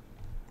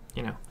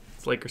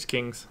 it's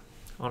Lakers-Kings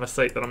on a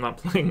site that I'm not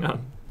playing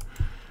on.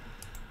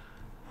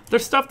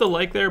 There's stuff to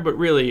like there, but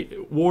really,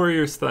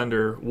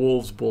 Warriors-Thunder,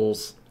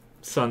 Wolves-Bulls,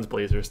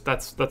 Suns-Blazers,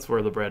 that's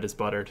where the bread is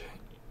buttered.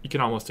 You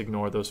can almost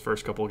ignore those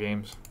first couple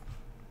games.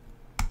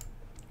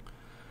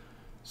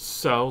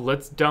 So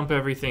let's dump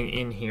everything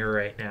in here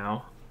right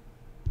now.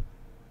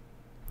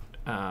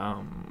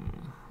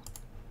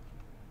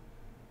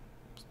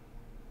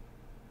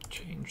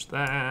 Jeez. change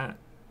that.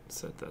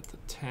 Set that to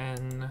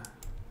 10.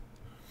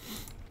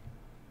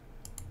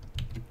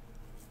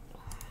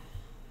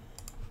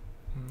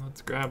 And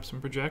let's grab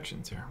some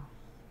projections here.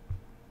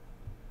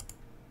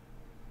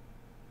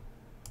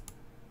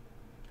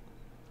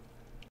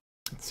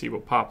 Let's see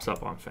what pops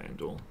up on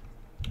FanDuel.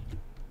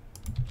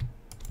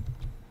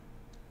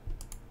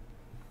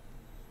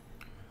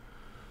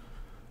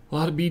 A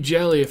lot of B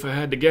jelly if I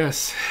had to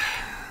guess.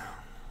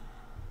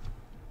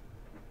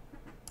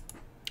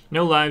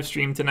 No live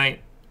stream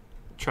tonight.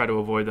 Try to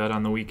avoid that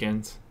on the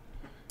weekends.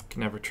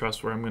 Can never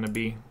trust where I'm going to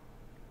be.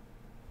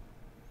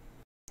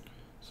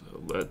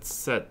 So let's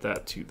set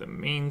that to the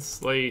main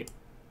slate.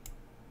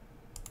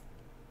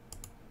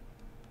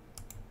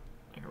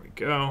 There we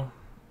go.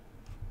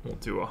 We'll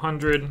do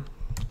 100.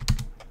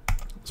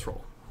 Let's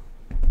roll.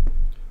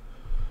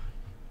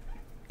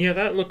 Yeah,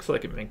 that looks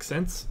like it makes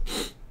sense.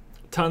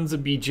 Tons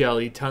of B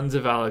jelly, tons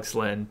of Alex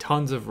Len,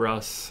 tons of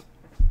Russ.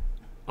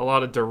 A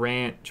lot of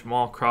Durant,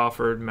 Jamal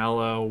Crawford,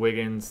 Melo,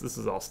 Wiggins. This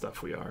is all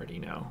stuff we already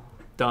know.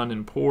 Dunn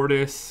and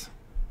Portis.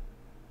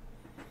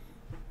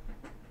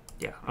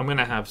 Yeah, I'm going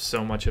to have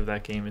so much of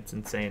that game. It's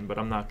insane, but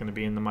I'm not going to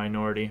be in the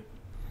minority.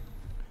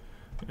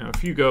 You know,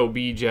 if you go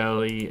B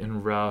jelly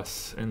and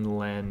Russ and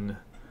Len,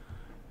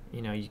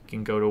 you know, you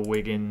can go to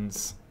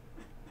Wiggins.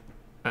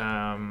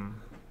 I'd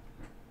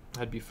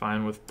be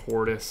fine with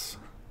Portis.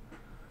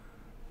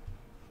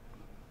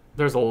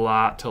 There's a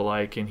lot to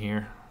like in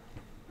here.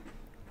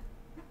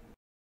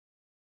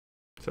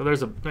 So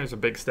there's a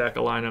big stack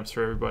of lineups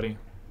for everybody.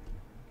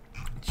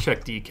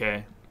 Check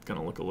DK. It's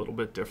gonna look a little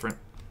bit different.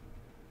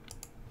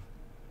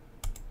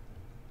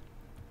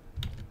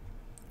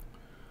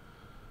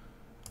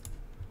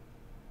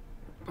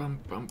 There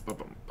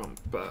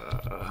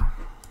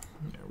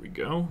we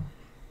go.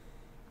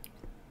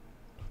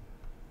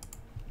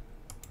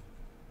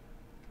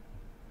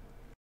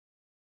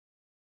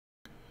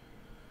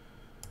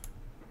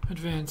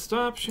 Advanced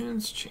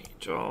options,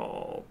 change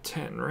all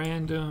 10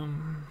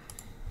 random,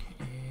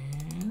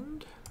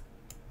 and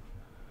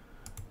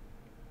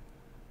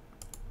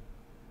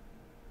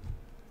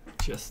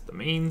just the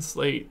main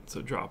slate.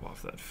 So drop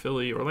off that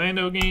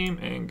Philly-Orlando game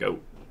and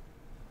go.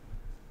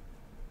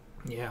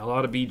 Yeah, a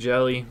lot of B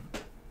jelly.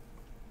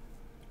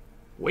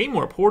 Way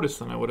more Portis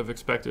than I would have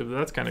expected, but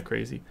that's kind of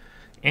crazy.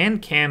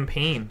 And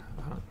campaign,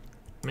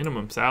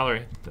 minimum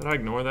salary. Did I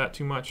ignore that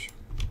too much?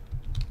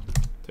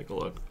 Take a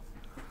look.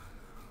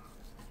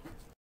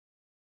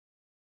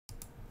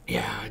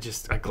 Yeah,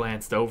 I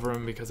glanced over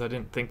him because I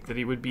didn't think that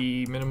he would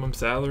be minimum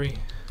salary.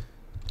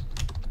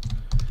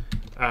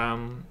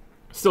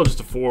 Still just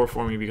a 4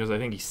 for me because I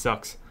think he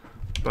sucks.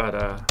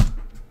 But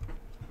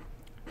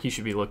he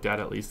should be looked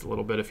at least a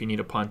little bit if you need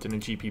a punt in a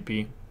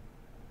GPP.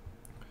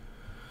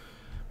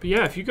 But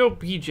yeah, if you go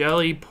B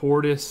jelly,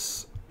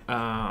 Portis,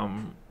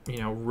 you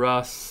know,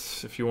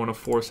 Russ, if you want to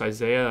force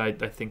Isaiah, I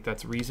think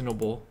that's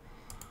reasonable.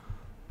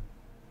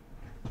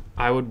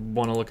 I would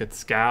want to look at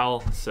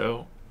Scal,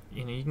 so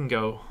you know, you can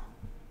go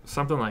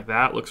something like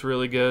that. Looks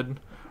really good.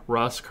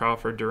 Russ,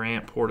 Crawford,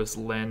 Durant, Portis,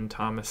 Len,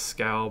 Thomas,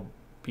 Scal,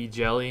 B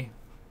jelly.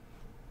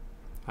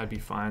 I'd be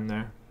fine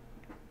there.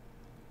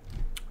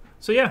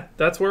 So yeah,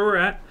 that's where we're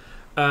at.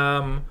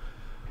 I'll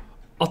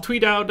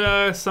tweet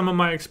out some of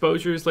my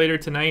exposures later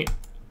tonight.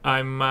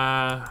 I've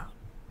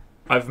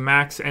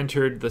max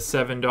entered the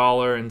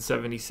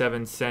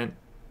 $7.77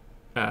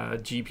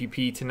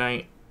 GPP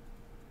tonight,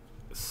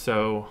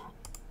 so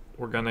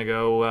we're gonna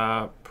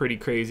go pretty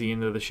crazy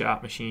into the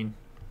shot machine.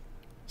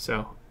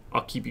 So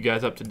I'll keep you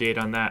guys up to date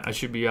on that. I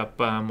should be up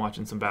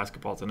watching some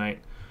basketball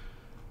tonight.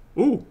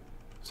 Ooh,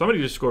 somebody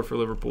just scored for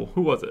Liverpool.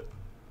 Who was it?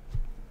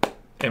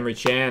 Emery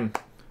Chan.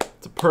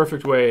 It's a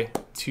perfect way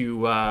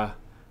to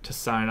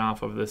sign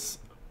off of this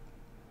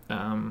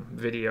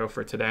video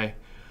for today.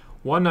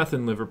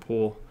 1-0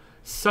 Liverpool.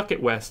 Suck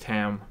it, West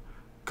Ham.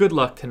 Good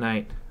luck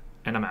tonight,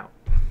 and I'm out.